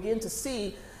where we begin to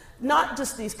see not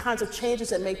just these kinds of changes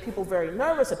that make people very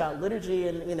nervous about liturgy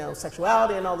and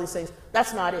sexuality and all these things.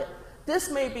 That's not it. This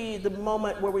may be the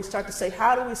moment where we start to say,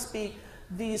 how do we speak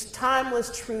these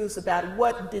timeless truths about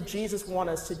what did Jesus want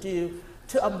us to do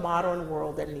to a modern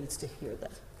world that needs to hear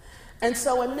them? And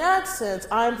so in that sense,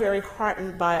 I'm very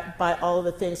heartened by all of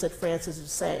the things that Francis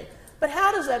is saying. But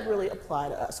how does that really apply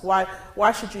to us?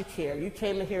 Why should you care? You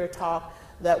came to hear a talk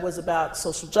that was about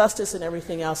social justice and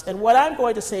everything else. And what I'm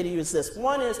going to say to you is this.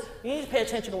 One is, you need to pay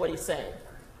attention to what he's saying.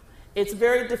 It's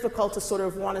very difficult to sort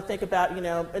of want to think about,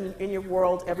 in your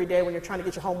world every day when you're trying to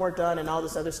get your homework done and all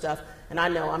this other stuff. And I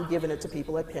know I'm giving it to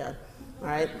people at Penn, all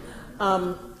right?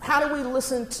 How do we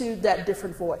listen to that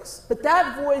different voice? But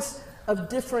that voice of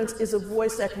difference is a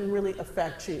voice that can really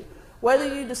affect you.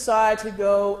 Whether you decide to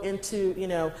go into,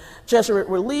 Jesuit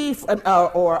relief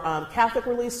or Catholic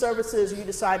relief services, you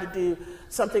decide to do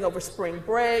something over spring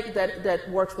break that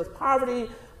works with poverty,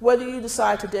 whether you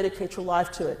decide to dedicate your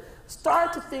life to it,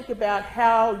 start to think about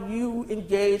how you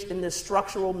engage in this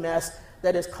structural mess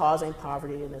that is causing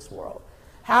poverty in this world.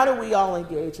 How do we all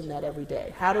engage in that every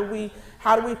day? How do we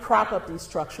prop up these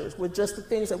structures with just the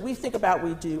things that we think about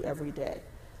we do every day?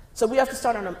 So we have to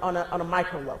start on a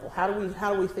micro level. How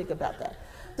do we think about that?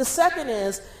 The second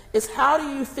is how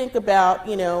do you think about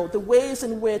the ways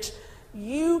in which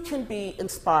you can be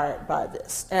inspired by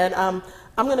this. And I'm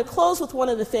going to close with one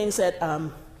of the things that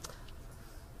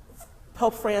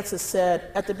Pope Francis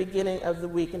said at the beginning of the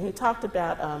week, and he talked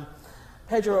about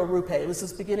Pedro Arrupe. It was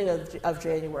the beginning of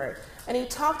January. And he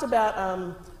talked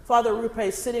about Father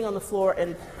Arrupe sitting on the floor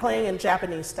and praying in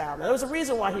Japanese style. Now, there was a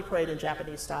reason why he prayed in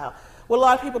Japanese style. What a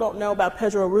lot of people don't know about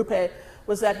Pedro Arrupe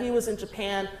was that he was in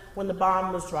Japan when the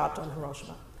bomb was dropped on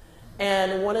Hiroshima.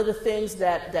 And one of the things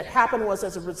that happened was,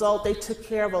 as a result, they took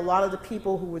care of a lot of the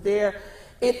people who were there.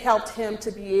 It helped him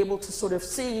to be able to sort of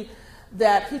see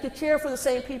that he could care for the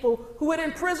same people who had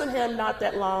imprisoned him not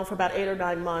that long, for about 8 or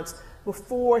 9 months,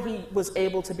 before he was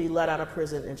able to be let out of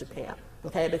prison in Japan,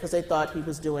 okay, because they thought he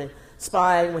was doing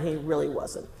spying when he really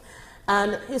wasn't.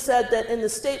 And he said that in the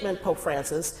statement, Pope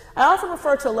Francis, I often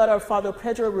refer to a letter of Father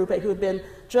Pedro Arrupe, who had been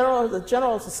the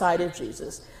General Society of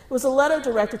Jesus. It was a letter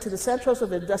directed to the Centros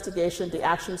of Investigation de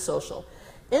Action Social.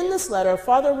 In this letter,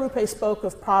 Father Arrupe spoke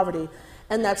of poverty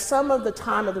and that some of the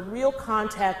time of the real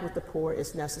contact with the poor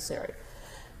is necessary.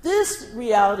 This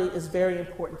reality is very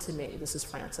important to me. This is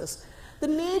Francis. The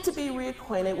need to be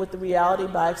reacquainted with the reality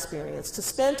by experience, to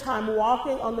spend time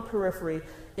walking on the periphery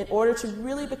in order to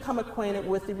really become acquainted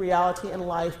with the reality and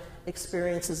life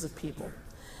experiences of people.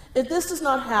 If this does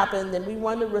not happen, then we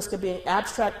run the risk of being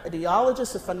abstract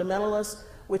ideologists or fundamentalists,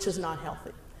 which is not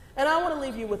healthy. And I want to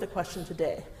leave you with a question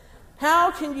today.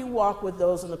 How can you walk with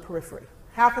those on the periphery?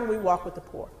 How can we walk with the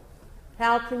poor?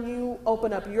 How can you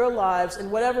open up your lives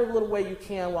in whatever little way you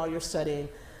can while you're studying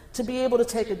to be able to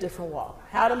take a different walk?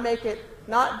 How to make it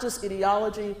not just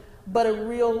ideology, but a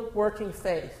real working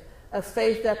faith, a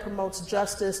faith that promotes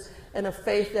justice and a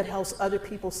faith that helps other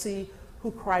people see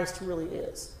who Christ really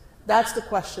is. That's the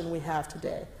question we have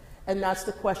today. And that's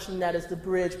the question that is the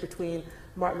bridge between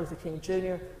Martin Luther King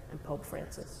Jr. and Pope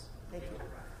Francis. Thank you.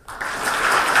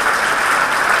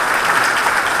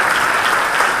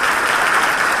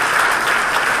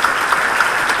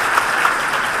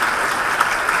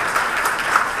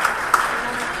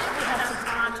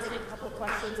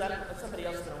 Somebody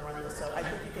else is going to run this, so I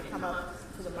think you can come up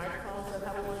to the microphone. Is that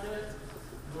how we want to do it?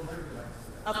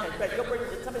 Okay, great.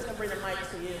 Somebody's going to bring the mic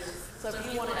to you. So if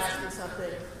you want to ask me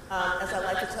something, as I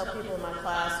like to tell people in my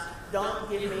class, don't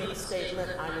give me a statement,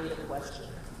 I need a question.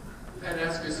 And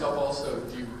ask yourself also,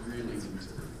 do you really need to?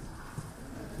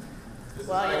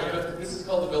 This is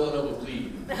called the Villanova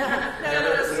bleed. No.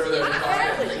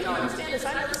 Exactly. You don't understand this.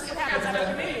 I know this is what happens at a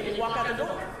communion. You walk out the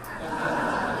door. I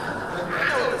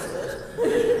know what this is.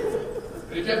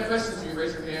 But if you have questions, you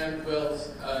raise your hand, Will,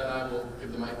 and I will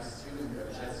give the mic to you and you have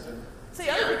a chance to... See,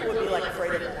 other people would be like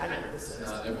afraid of it. I know what this is.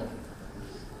 No, they won't.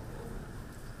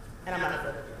 And I'm not afraid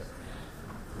of it.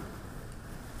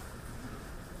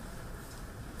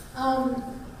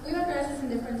 We've addressed this in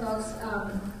different talks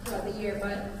throughout the year,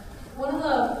 but one of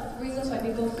the reasons why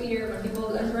people fear when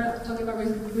people are talking about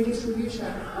redistribution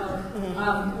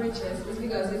of riches is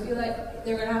because they feel like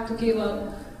they're going to have to give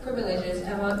up privileges,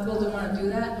 and a lot of people don't want to do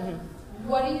that.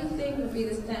 What do you think would be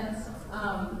the stance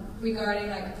regarding,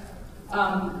 like,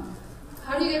 how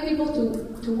do you get people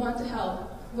to want to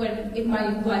help when it might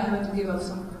imply having to give up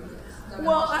some privileges?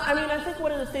 Well, I mean, I think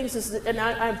one of the things is, and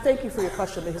I thank you for your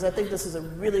question, because I think this is a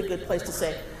really good place to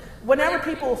say, whenever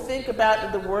people think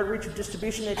about the word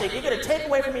redistribution, they think, you're going to take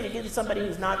away from me to give to somebody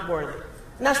who's not worthy.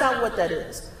 And that's not what that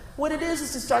is. What it is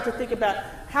to start to think about,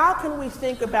 how can we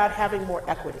think about having more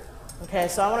equity? Okay,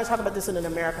 so I want to talk about this in an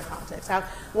American context.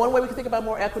 One way we can think about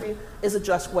more equity is a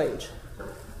just wage,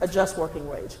 a just working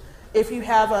wage. If you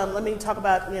have, let me talk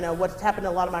about, what happened to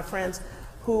a lot of my friends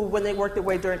who, when they worked their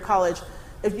way during college,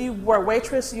 if you were a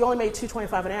waitress, you only made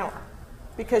 $2.25 an hour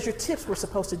because your tips were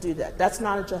supposed to do that. That's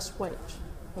not a just wage.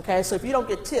 Okay, so if you don't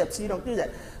get tips, you don't do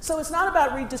that. So it's not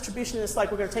about redistribution. It's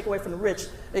like we're going to take away from the rich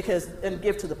and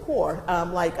give to the poor,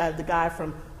 like the guy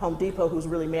from Home Depot who's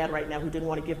really mad right now who didn't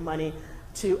want to give money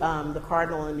to the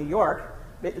Cardinal in New York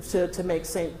to make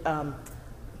to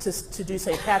do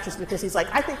St. Patrick's, because he's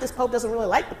like, I think this Pope doesn't really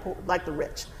like the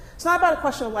rich. It's not about a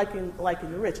question of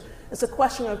liking the rich. It's a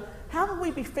question of how can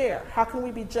we be fair? How can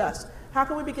we be just? How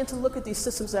can we begin to look at these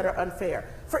systems that are unfair?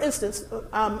 For instance,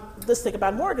 let's think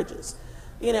about mortgages.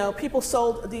 People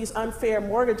sold these unfair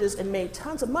mortgages and made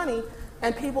tons of money,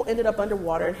 and people ended up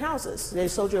underwater in houses. They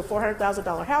sold you a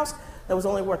 $400,000 house that was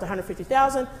only worth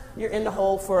 $150,000. You're in the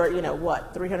hole for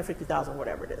 $350,000,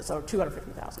 whatever it is, or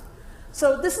 $250,000.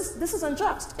 So this is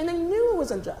unjust, and they knew it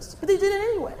was unjust, but they did it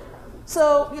anyway.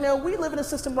 So we live in a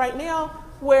system right now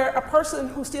where a person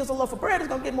who steals a loaf of bread is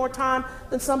going to get more time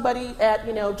than somebody at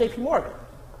J.P. Morgan,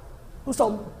 who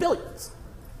sold billions.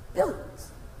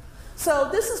 So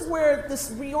this is where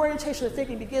this reorientation of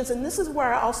thinking begins, and this is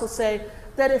where I also say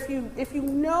that if you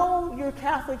know your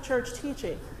Catholic Church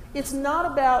teaching, it's not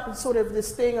about sort of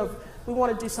this thing of we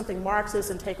want to do something Marxist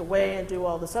and take away and do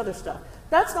all this other stuff.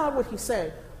 That's not what he's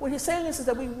saying. What he's saying is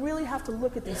that we really have to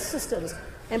look at these systems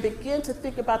and begin to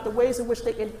think about the ways in which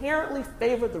they inherently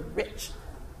favor the rich.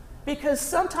 Because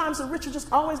sometimes the rich are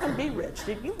just always going to be rich.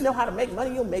 If you know how to make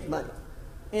money, you'll make money.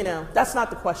 You know, that's not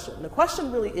the question. The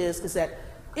question really is that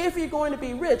if you're going to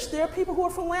be rich, there are people who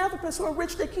are philanthropists who are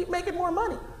rich that keep making more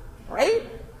money, right?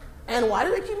 And why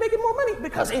do they keep making more money?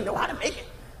 Because they know how to make it,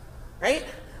 right?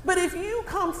 But if you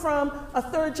come from a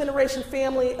third generation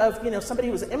family of, somebody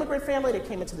who was an immigrant family that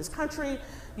came into this country,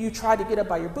 you tried to get up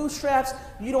by your bootstraps,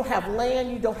 you don't have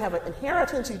land, you don't have an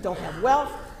inheritance, you don't have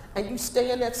wealth, and you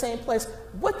stay in that same place,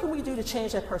 what can we do to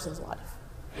change that person's life?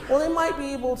 Well, they might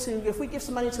be able to, if we give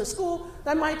some money to a school,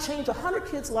 that might change 100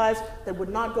 kids' lives that would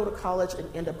not go to college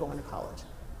and end up going to college.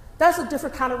 That's a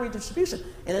different kind of redistribution.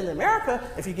 And in America,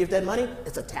 if you give that money,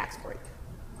 it's a tax break.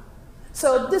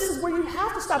 So this is where you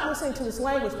have to stop listening to this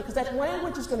language, because that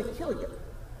language is going to kill you.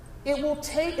 It will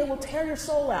tear your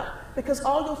soul out, because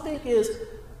all you'll think is,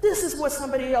 this is what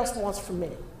somebody else wants from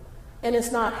me. And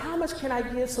it's not, how much can I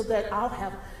give so that I'll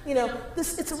have,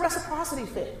 it's a reciprocity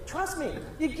thing. Trust me,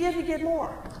 you give, you get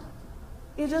more.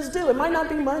 You just do. It might not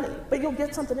be money, but you'll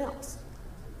get something else.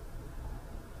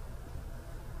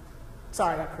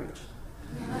 Sorry, I preach.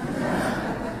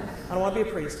 I don't want to be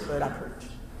a priest, but I preach.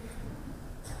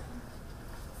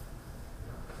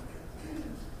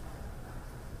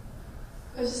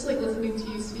 I was just listening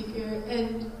to you speak here,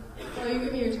 and while you were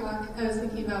giving your talk, I was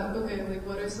thinking about,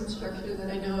 what are some structures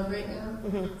that I know of right now?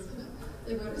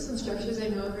 Mm-hmm. What are some structures I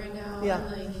know of right now?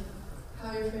 Yeah. And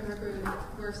how your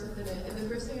framework works within it. And the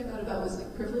first thing I thought about was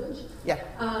privilege. Yeah.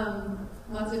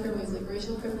 Lots of different ways,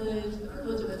 racial privilege, the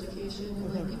privilege of education,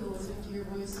 and people listening to your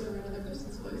voice over another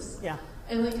person's voice. Yeah.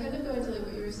 And kind of going to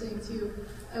what you were saying too,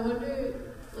 I wonder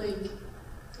if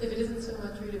it isn't so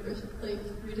much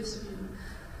redistribute.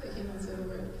 I can't even say the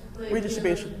word.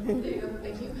 Redistribution. There you go,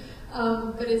 thank you.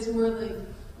 But it's more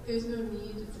there's no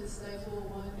need to stifle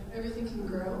one. Everything can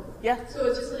grow. Yeah. So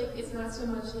it's just it's not so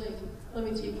much let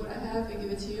me take what I have and give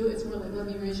it to you. It's more let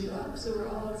me raise you up. So we're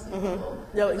all on the same level.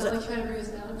 No, it's exactly. not trying to bring us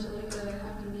down to another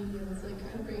happy medium. It's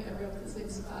kind of bringing everyone up to the same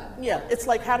spot. Yeah, it's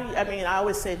how do you, I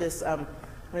always say this in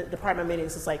department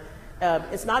meetings, it's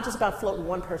it's not just about floating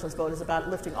one person's boat, it's about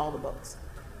lifting all the boats.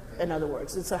 In other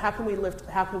words, and so how can we lift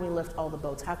all the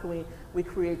boats? How can we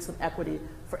create some equity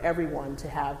for everyone to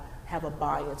have a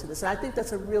buy into this? And I think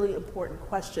that's a really important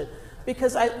question,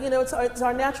 because it's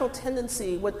our natural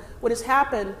tendency. What has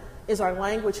happened is our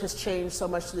language has changed so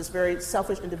much to this very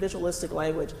selfish, individualistic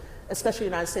language, especially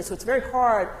in the United States. So it's very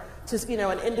hard to,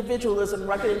 an individualism,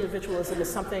 rugged individualism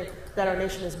is something that our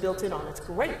nation is built in on. It's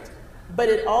great, but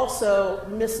it also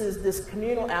misses this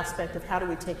communal aspect of how do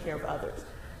we take care of others.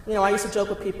 I used to joke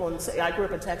with people and say, I grew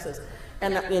up in Texas,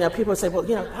 and people would say,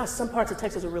 well, some parts of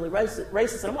Texas are really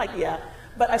racist. And I'm like, yeah.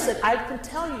 But I said, I can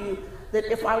tell you that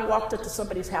if I walked up to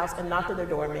somebody's house and knocked on their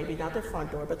door, maybe not their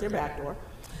front door, but their back door,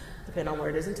 depending on where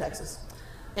it is in Texas,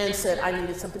 and said I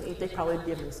needed something to eat, they'd probably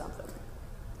give me something.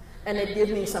 And they'd give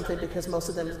me something because most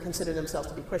of them consider themselves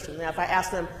to be Christian. Now, if I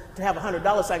asked them to have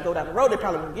 $100 so I could go down the road, they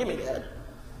probably wouldn't give me that.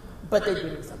 But they'd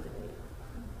give me something.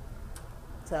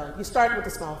 So you start with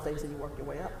the small things and you work your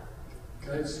way up.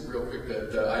 Can I just real quick,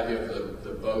 the idea of the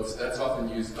boats, that's often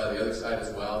used by the other side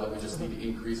as well, that we just need to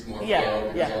increase more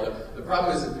flow. The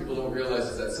problem is that people don't realize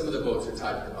is that some of the boats are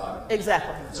tied to the bottom.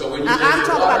 Exactly. So when you I'm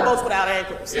talking about boats without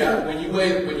anchors. Yeah, when you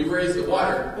raise the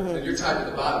water and you're tied to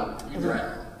the bottom, you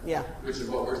drown. Yeah. Which is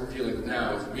what we're dealing with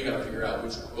now, is we got to figure out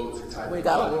which boats are tied to the bottom. We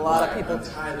got a lot of people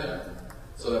tie them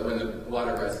so that when the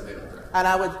water rises, they don't drown. And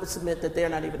I would submit that they're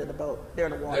not even in the boat; they're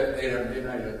in the water. They're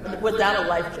not even without a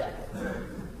life jacket.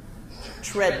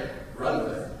 Treading. Run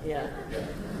with it. Yeah.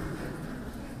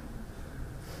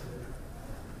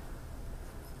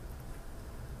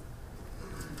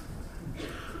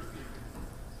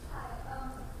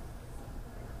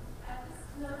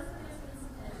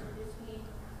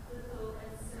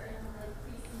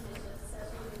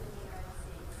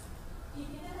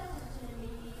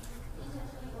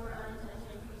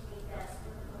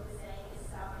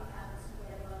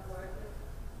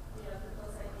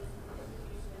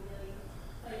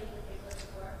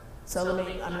 So I'm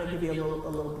going to give you a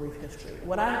little brief history.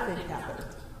 What I think happened,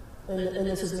 and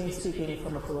this is me speaking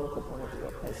from a political point of view,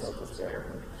 okay, so just bear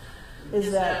with me,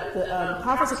 is that the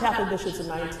Conference of Catholic Bishops in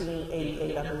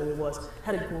 1988, I believe it was,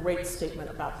 had a great statement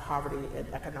about poverty and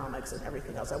economics and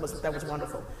everything else. That was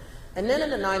wonderful. And then in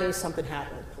the 90s, something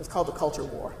happened. It was called the Culture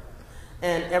War.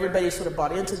 And everybody sort of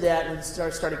bought into that and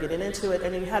started getting into it.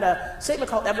 And you had a statement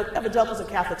called Evangelicals and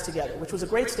Catholics Together, which was a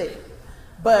great statement.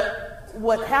 But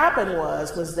what happened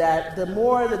was that the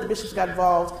more that the bishops got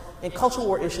involved in culture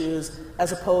war issues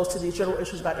as opposed to these general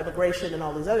issues about immigration and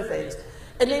all these other things,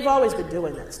 and they've always been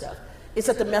doing that stuff, it's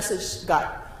that the message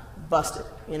got busted,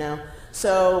 you know?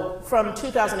 So from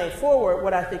 2008 forward,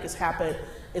 what I think has happened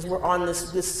is we're on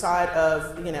this side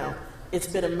of, you know, it's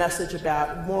been a message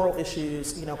about moral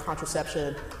issues, you know,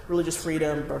 contraception, religious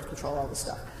freedom, birth control, all this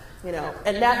stuff, you know,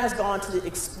 and that has gone to the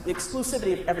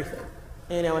exclusivity of everything.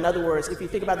 You know, in other words, if you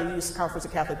think about the Youth Conference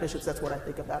of Catholic Bishops, that's what I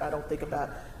think about. I don't think about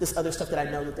this other stuff that I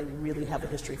know that they really have a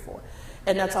history for.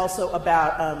 And that's also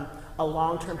about a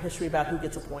long-term history about who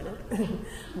gets appointed,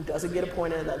 who doesn't get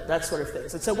appointed, that sort of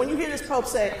things. And so when you hear this Pope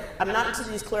say, I'm not into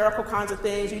these clerical kinds of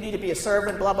things, you need to be a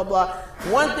servant, blah, blah, blah,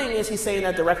 one thing is he's saying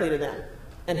that directly to them.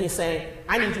 And he's saying,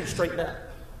 I need you to straighten up.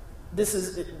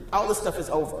 All this stuff is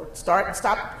over.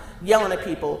 Stop yelling at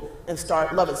people and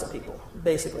start loving some people.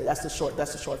 Basically, that's the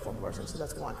short form version. So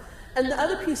that's one. And the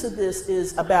other piece of this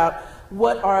is about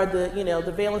what are the, you know,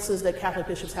 the valences that Catholic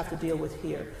bishops have to deal with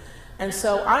here. And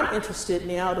so I'm interested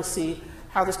now to see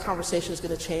how this conversation is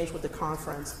going to change with the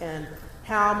conference and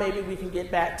how maybe we can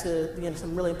get back to, you know,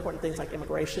 some really important things like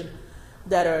immigration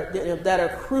that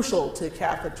are crucial to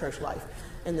Catholic church life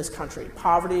in this country.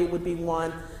 Poverty would be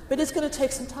one, but it's going to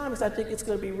take some time because I think it's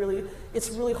going to be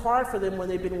really hard for them when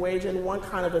they've been waging one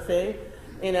kind of a thing,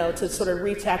 you know, to sort of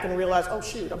retack and realize, oh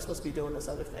shoot, I'm supposed to be doing this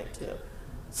other thing too.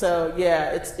 So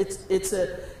yeah, it's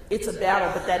a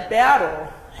battle, but that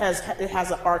battle has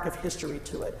an arc of history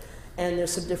to it, and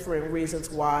there's some different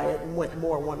reasons why it went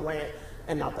more one way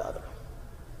and not the other.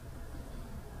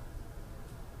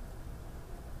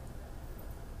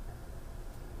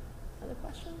 Other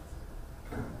questions?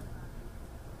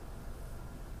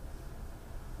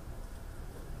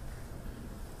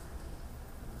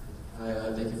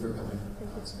 Hi, thank you for coming.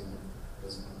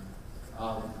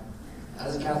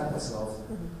 As a Catholic myself,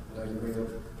 you know, you bring up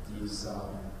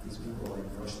these people like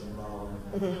Rush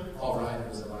Limbaugh, Paul Ryan,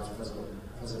 who's a vice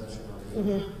presidential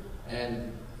nominee,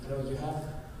 and you know, you have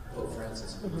Pope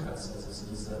Francis, who kind of says this, and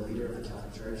he's the leader of the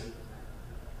Catholic Church,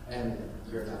 and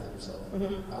you're a Catholic yourself.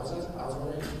 I was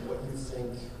wondering what you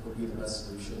think would be the best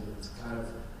solution to kind of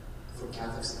for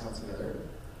Catholics to come together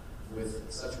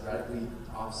with such radically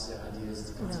opposite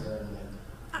ideas to come together and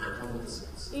like, come with this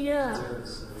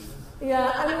solution.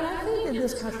 Yeah, I mean, I think in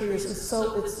this country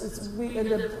we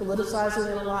end up politicizing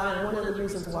it a lot, and one of the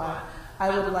reasons why I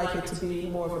would like it to be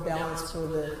more of a balance for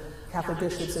the Catholic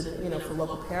bishops and, you know, for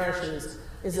local parishes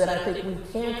is that I think we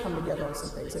can come together on some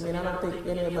things. I mean, I don't think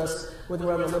any of us, whether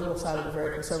we're on the liberal side or the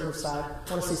very conservative side,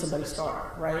 want to see somebody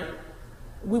starve, right?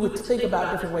 We would think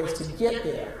about different ways to get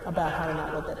there, about how to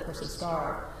not let that person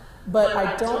starve. But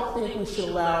I don't think we should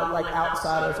allow like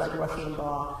outsiders like Rush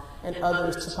Limbaugh and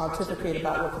others to pontificate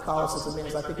about what Catholicism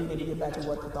is. I think we need to get back to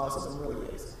what Catholicism really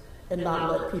is and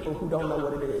not let people who don't know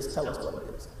what it is tell us what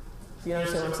it is. Do you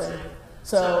understand what I'm saying?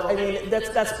 So, I mean,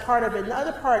 that's part of it. And the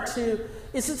other part, too,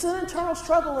 is it's an internal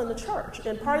struggle in the church.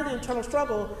 And part of the internal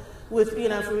struggle with, you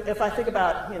know, if I think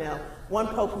about, you know, one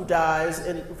pope who dies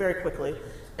very quickly,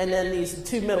 and then these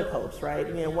two middle popes, right?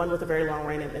 You know, one with a very long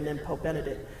reign and then Pope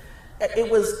Benedict.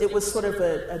 It was sort of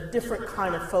a different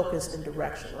kind of focus and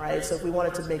direction, right? So if we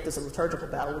wanted to make this a liturgical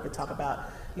battle, we could talk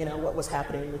about, you know, what was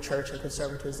happening in the church and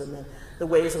conservatism and the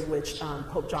ways in which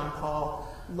Pope John Paul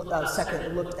II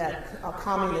looked at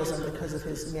communism because of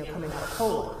his, you know, coming out of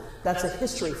Poland. That's a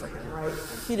history for him, right?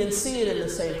 He didn't see it in the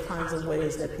same kinds of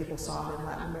ways that people saw it in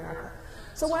Latin America.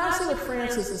 So what I see with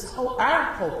Francis is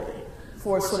I'm hoping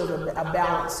for sort of a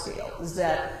balanced scale, is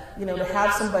that, you know, to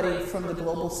have somebody from the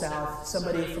global south,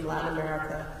 somebody from Latin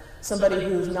America, somebody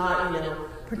who's not, you know,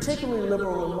 particularly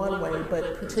liberal in one way,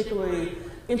 but particularly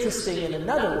interesting in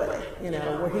another way, you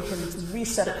know, where he can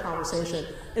reset a conversation,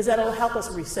 is that it'll help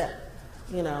us reset,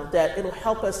 you know, that it'll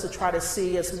help us to try to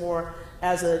see us more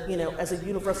as a, you know, as a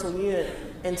universal unit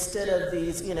instead of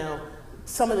these, you know,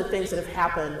 some of the things that have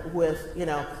happened with, you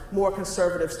know, more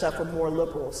conservative stuff or more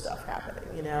liberal stuff happening,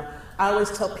 you know. I always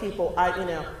tell people, I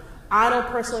don't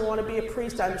personally want to be a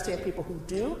priest. I understand people who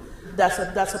do. That's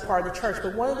a part of the church.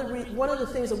 But one of the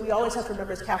things that we always have to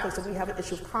remember as Catholics is that we have an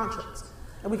issue of conscience.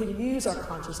 And we can use our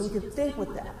conscience and we can think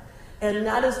with that. And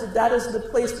that is the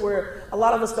place where a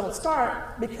lot of us don't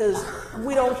start because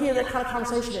we don't hear that kind of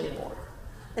conversation anymore.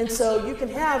 And so you can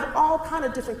have all kind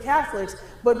of different Catholics,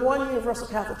 but one universal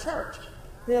Catholic church.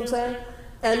 You know what I'm saying?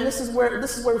 And this is where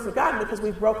we've forgotten because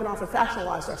we've broken off and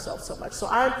factionalized ourselves so much. So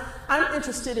I'm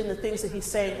interested in the things that he's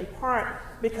saying in part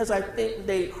because I think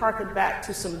they harken back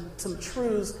to some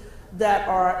truths that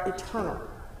are eternal.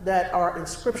 that are in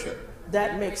Scripture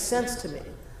that make sense to me,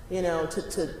 you know,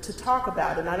 to talk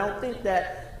about. And I don't think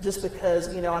that just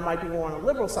because, you know, I might be more on the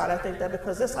liberal side, I think that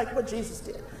because that's like what Jesus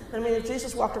did. I mean, if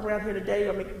Jesus walked around here today,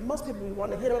 I mean, most people would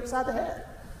want to hit him upside the head.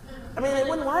 I mean, they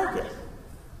wouldn't like it.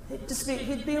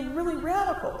 He'd be really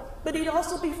radical, but he'd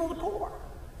also be for the poor.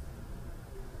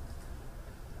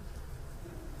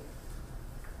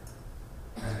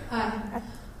 Hi.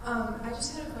 I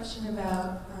just had a question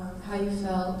about how you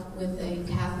felt with a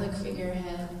Catholic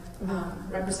figurehead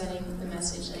representing the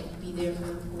message, like be there for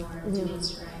the poor, do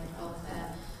what's right, all of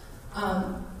that.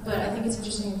 But I think it's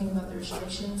interesting to think about the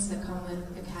restrictions that come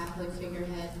with a Catholic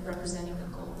figurehead representing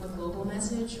the global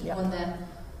message, one that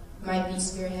might be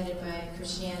spearheaded by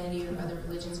Christianity or other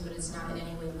religions, but it's not in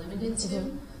any way limited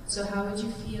to. So how would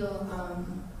you feel,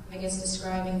 I guess,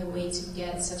 describing the way to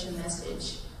get such a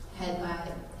message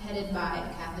headed by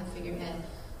a Catholic figurehead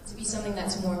to be something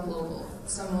that's more global,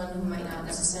 someone who might not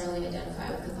necessarily identify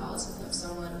with Catholicism,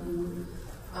 someone who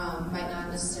might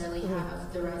not necessarily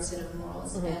have the right set of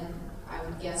morals. And I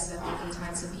would guess that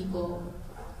oftentimes the people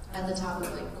at the top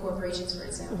of like corporations, for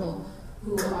example,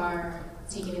 who are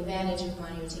taking advantage of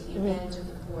money or taking advantage of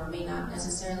the poor may not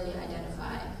necessarily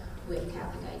identify with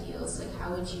Catholic ideals. Like,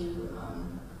 how would you...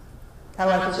 how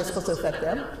do I think it's supposed to affect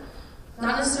them?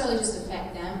 Not necessarily just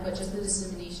affect them, but just the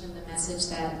dissemination of the message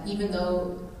that even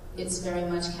though it's very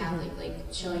much Catholic, like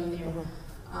showing their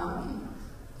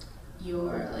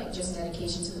your like just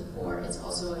dedication to the poor, it's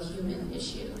also a human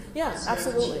issue. Yes,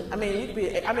 absolutely. I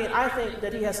mean, I think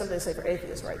that he has something to say for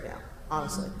atheists right now,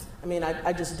 honestly. I mean,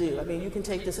 I just do. I mean, you can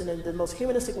take this in the most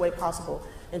humanistic way possible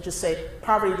and just say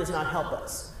poverty does not help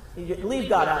us. You leave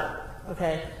God out of it.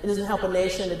 Okay, it doesn't help a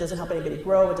nation, it doesn't help anybody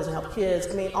grow, it doesn't help kids.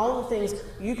 I mean, all the things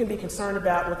you can be concerned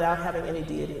about without having any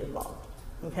deity involved.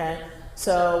 Okay,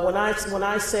 so when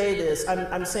I say this,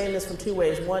 I'm saying this from two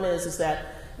ways. One is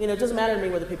that, you know, it doesn't matter to me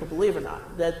whether people believe or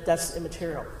not. That's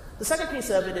immaterial. The second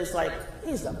piece of it is like,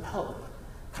 he's the Pope.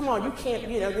 Come on, you can't,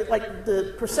 you know, like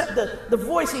the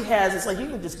voice he has is like you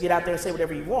can just get out there and say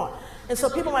whatever you want. And so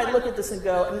people might look at this and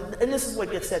go, and this is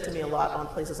what gets said to me a lot on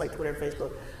places like Twitter and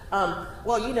Facebook.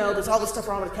 Well, you know, there's all this stuff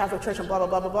wrong with the Catholic Church and blah, blah,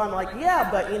 blah, blah, blah. I'm like, yeah,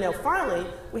 but, you know, finally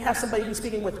we have somebody who's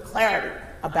speaking with clarity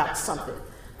about something.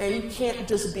 And you can't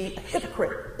just be a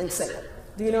hypocrite and say it.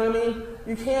 Do you know what I mean?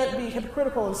 You can't be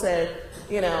hypocritical and say,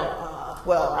 you know,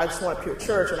 well, I just want a pure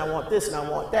church and I want this and I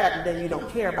want that, and then you don't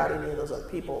care about any of those other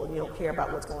people and you don't care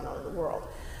about what's going on in the world.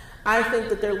 I think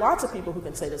that there are lots of people who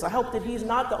can say this. I hope that he's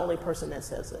not the only person that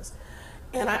says this.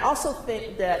 And I also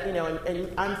think that, you know,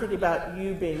 and I'm thinking about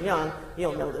you being young, you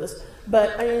don't know this,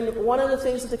 but I mean, one of the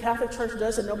things that the Catholic Church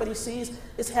does that nobody sees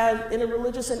is have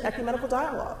interreligious and ecumenical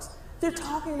dialogues. They're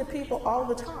talking to people all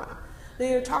the time.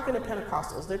 They're talking to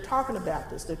Pentecostals, they're talking to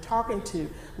Baptists, they're talking to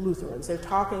Lutherans, they're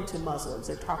talking to Muslims,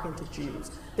 they're talking to Jews.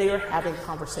 They are having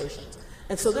conversations.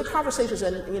 And so they're conversations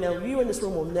that, you know, you in this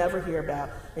room will never hear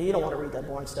about, and you don't want to read that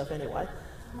boring stuff anyway.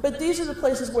 But these are the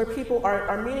places where people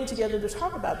are meeting together to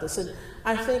talk about this. And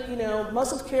I think, you know,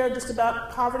 Muslims care just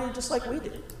about poverty just like we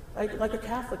do, like a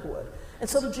Catholic would. And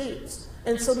so do Jews,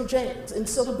 and so do Jains, and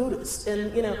so do Buddhists.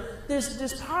 And, you know,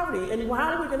 there's poverty, and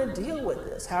how are we going to deal with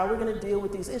this? How are we going to deal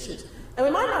with these issues? And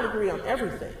we might not agree on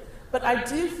everything, but I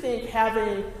do think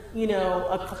having, you know,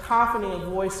 a cacophony of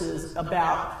voices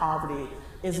about poverty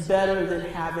is better than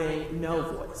having no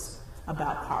voice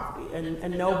about poverty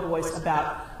and no voice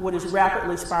about what is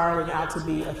rapidly spiraling out to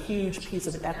be a huge piece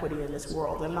of equity in this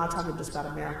world. I'm not talking just about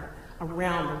America,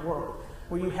 around the world,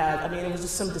 where you have, I mean, it was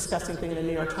just some disgusting thing in the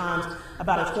New York Times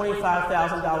about a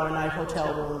 $25,000 a night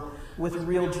hotel room with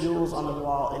real jewels on the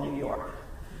wall in New York.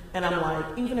 And I'm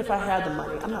like, even if I had the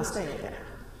money, I'm not staying there.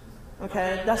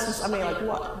 Okay, that's just, I mean, like,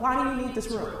 what? Why do you need this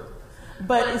room?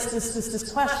 But it's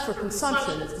this quest for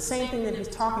consumption. It's the same thing that he's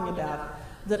talking about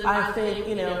that I think,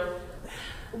 you know,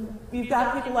 you've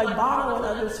got people like Bono and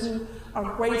others who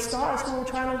are great stars who are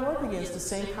trying to work against the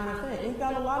same kind of thing. We've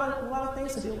got a lot of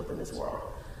things to deal with in this world.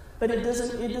 But it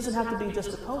doesn't have to be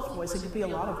just a Pope's voice, it could be a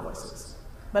lot of voices.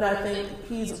 But I think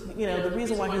he's, you know, the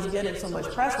reason why he's getting so much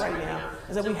press right now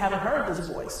is that we haven't heard this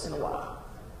voice in a while.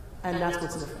 And that's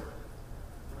what's different.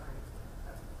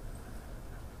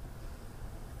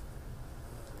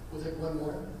 We'll take one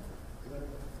more.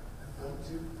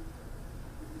 Two.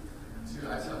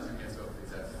 I saw two hands go,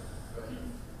 please. That's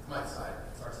my side.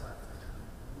 It's our side.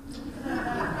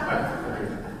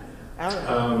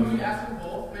 Can we ask them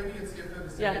both, maybe, and see if they're the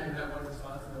same and have one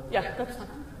response? Yeah, that's fine.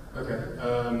 Okay.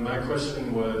 My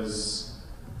question was,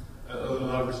 a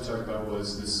lot of what you talked about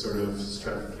was this sort of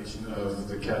stratification of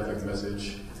the Catholic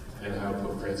message and how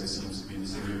Pope Francis seems to be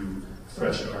this new,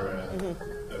 fresh aura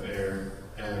of air.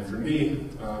 And for me,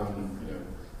 you know,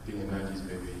 being a 90s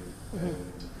baby,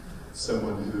 and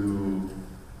someone who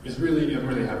is really, I'm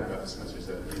really happy about this message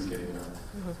that he's getting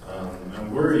out.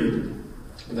 I'm worried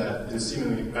that this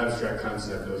seemingly abstract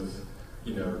concept of,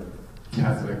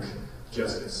 Catholic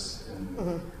justice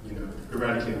and,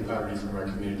 eradicating poverty from our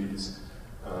communities,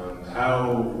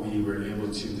 how we were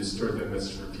able to distort that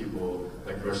message for people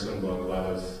like Rush Limbaugh and a lot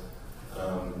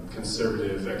of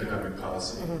conservative economic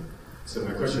policy. So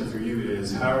my question for you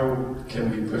is, how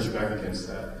can we push back against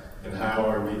that? And how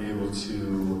are we able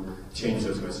to change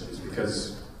those messages?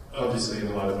 Because obviously in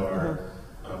a lot of our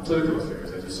political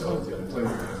affairs, as you saw with the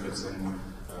unemployment benefits and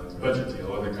the budget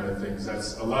deal, other kind of things,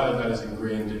 a lot of that is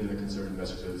ingrained in the conservative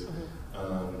message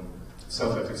of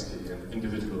self-efficacy and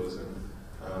individualism.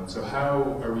 So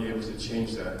how are we able to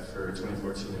change that for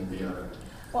 2014 and beyond?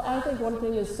 Well, I think one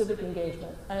thing is civic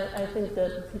engagement. I think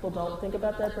that people don't think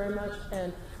about that very much.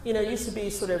 And, it used to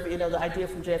be sort of, the idea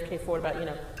from JFK forward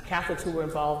about, Catholics who were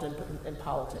involved in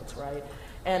politics, right?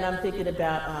 And I'm thinking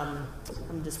about,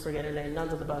 I'm just forgetting her name,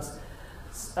 Nuns of the Bus,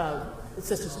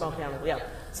 Sister Simone Campbell, yeah.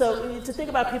 So to think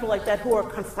about people like that who are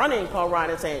confronting Paul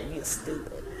Ryan and saying, you're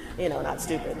stupid. Not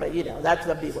stupid, but that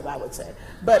would be what I would say.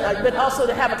 But also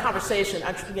to have a conversation.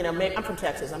 I'm from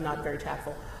Texas. I'm not very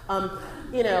tactful. How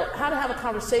to have a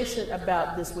conversation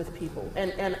about this with people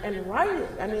and write it.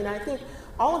 I think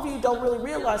all of you don't really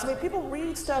realize. People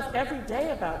read stuff every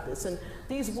day about this, and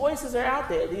these voices are out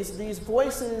there. These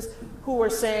voices who are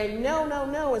saying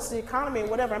no, it's the economy and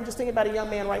whatever. I'm just thinking about a young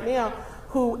man right now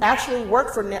who actually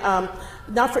worked for,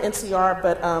 not for NCR,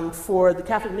 but for the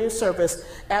Catholic News Service,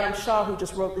 Adam Shaw, who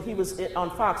just wrote, he was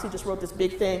on Fox, he just wrote this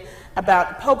big thing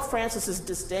about Pope Francis's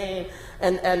disdain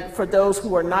and for those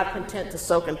who are not content to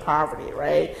soak in poverty,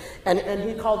 right? And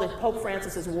he called it Pope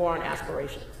Francis's war on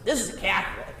aspiration. This is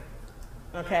Catholic,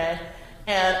 okay?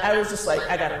 And I was just like,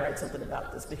 I gotta write something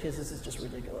about this because this is just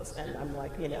ridiculous. And I'm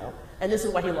like, and this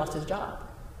is why he lost his job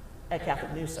at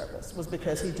Catholic News Service, was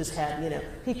because he just had,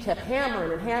 he kept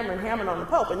hammering on the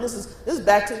Pope. And this is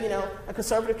back to, a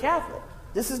conservative Catholic.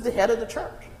 This is the head of the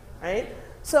church, right?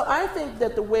 So I think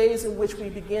that the ways in which we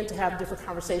begin to have different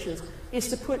conversations is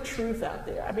to put truth out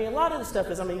there. A lot of the stuff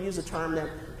is, I'm gonna use a term that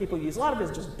people use, a lot of it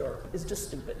is just dirt. It's just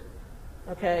stupid,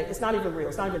 okay? It's not even real,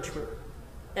 it's not even true.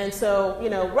 And so,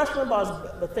 Rush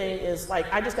Limbaugh's thing is like,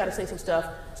 I just gotta say some stuff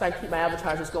so I can keep my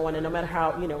advertisers going, and no matter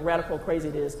how, radical or crazy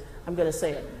it is, I'm gonna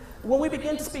say it. When we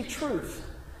begin to speak truth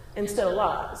instead of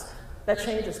lies, that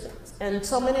changes things. And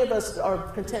so many of us are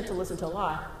content to listen to a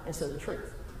lie instead of the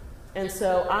truth. And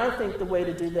so I think the way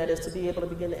to do that is to be able to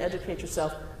begin to educate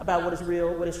yourself about what is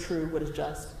real, what is true, what is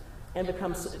just, and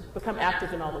become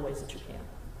active in all the ways that you can.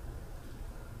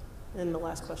 And the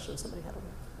last question somebody had over.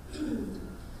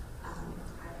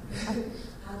 How do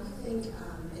you think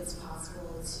it's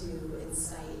possible to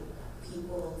incite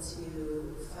people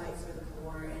to fight for the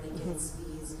poor and against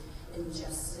these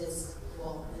injustices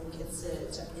of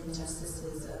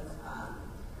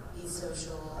these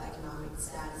social, economic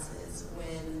statuses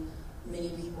when many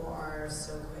people are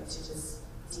so quick to just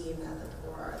deem that the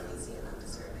poor are lazy and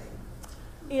undeserving?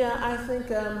 Yeah, I think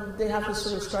they have to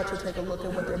sort of start to take a look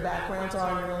at what their backgrounds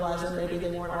are and realize that maybe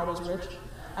they weren't always rich.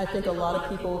 I think a lot of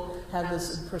people have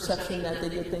this perception that they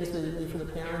get things that they need for the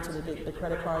parents and they get the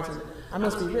credit cards and I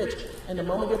must be rich. And the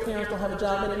moment your parents don't have a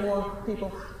job anymore,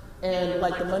 people, and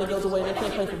like the money goes away, they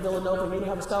can't play for Villanova and you don't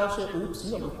have a scholarship, oops,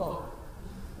 you're gonna be poor.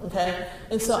 Okay?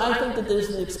 And so I think that there's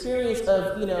an experience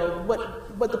of,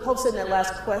 what the Pope said in that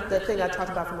last that thing I talked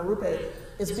about from Arupe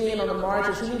is being on the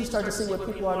margins. You need to start to see what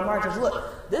people are on the margins.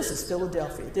 Look, this is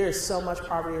Philadelphia. There is so much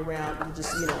poverty around. You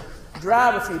just,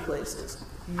 drive a few places.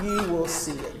 You will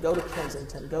see it. Go to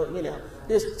Kensington.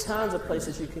 There's tons of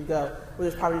places you can go where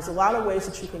there's poverty. There's a lot of ways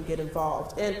that you can get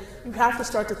involved. And you have to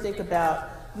start to think about,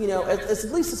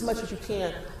 at least as much as you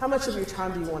can, how much of your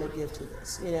time do you want to give to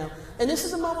this, And this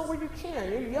is a moment where you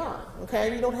can. You're young,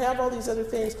 okay? You don't have all these other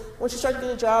things. Once you start to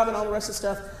get a job and all the rest of the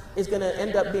stuff is going to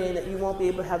end up being that you won't be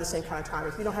able to have the same kind of time.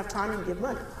 If you don't have time, you can give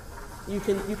money. You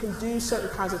can do certain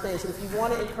kinds of things. And if you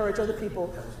want to encourage other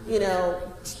people,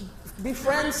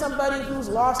 befriend somebody who's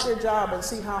lost their job and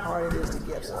see how hard it is to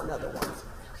get another one.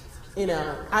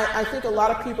 I think a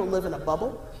lot of people live in a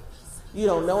bubble. You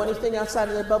don't know anything outside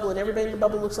of that bubble, and everybody in the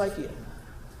bubble looks like you.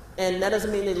 And that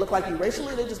doesn't mean they look like you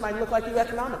racially, they just might look like you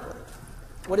economically.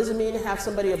 What does it mean to have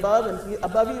somebody above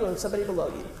you and somebody below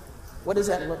you? What does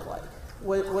that look like?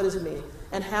 What does it mean?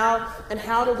 And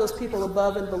how do those people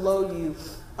above and below you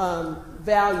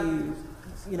value,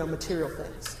 material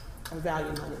things and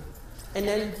value money? And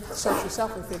then search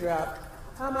yourself and figure out,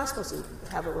 how am I supposed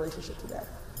to have a relationship to that?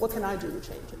 What can I do to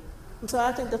change it? And so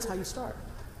I think that's how you start.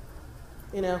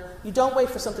 You know, you don't wait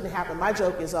for something to happen. My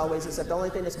joke is always is that the only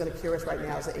thing that's going to cure us right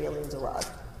now is the aliens arrive.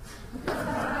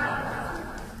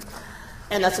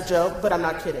 And that's a joke, but I'm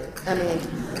not kidding. I mean,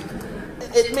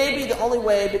 it may be the only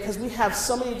way because we have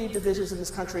so many deep divisions in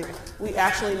this country. We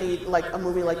actually need like a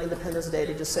movie like Independence Day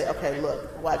to just say, okay,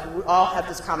 look, like we all have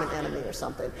this common enemy or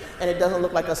something, and it doesn't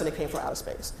look like us and it came from outer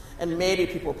space. And maybe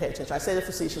people will pay attention. I say that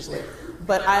facetiously,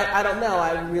 but I don't know.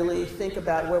 I really think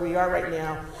about where we are right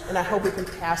now, and I hope we can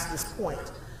pass this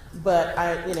point. But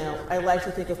I like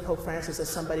to think of Pope Francis as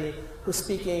somebody who's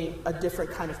speaking a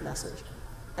different kind of message,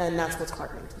 and that's what's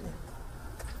heartening to me.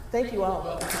 Thank you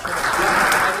all.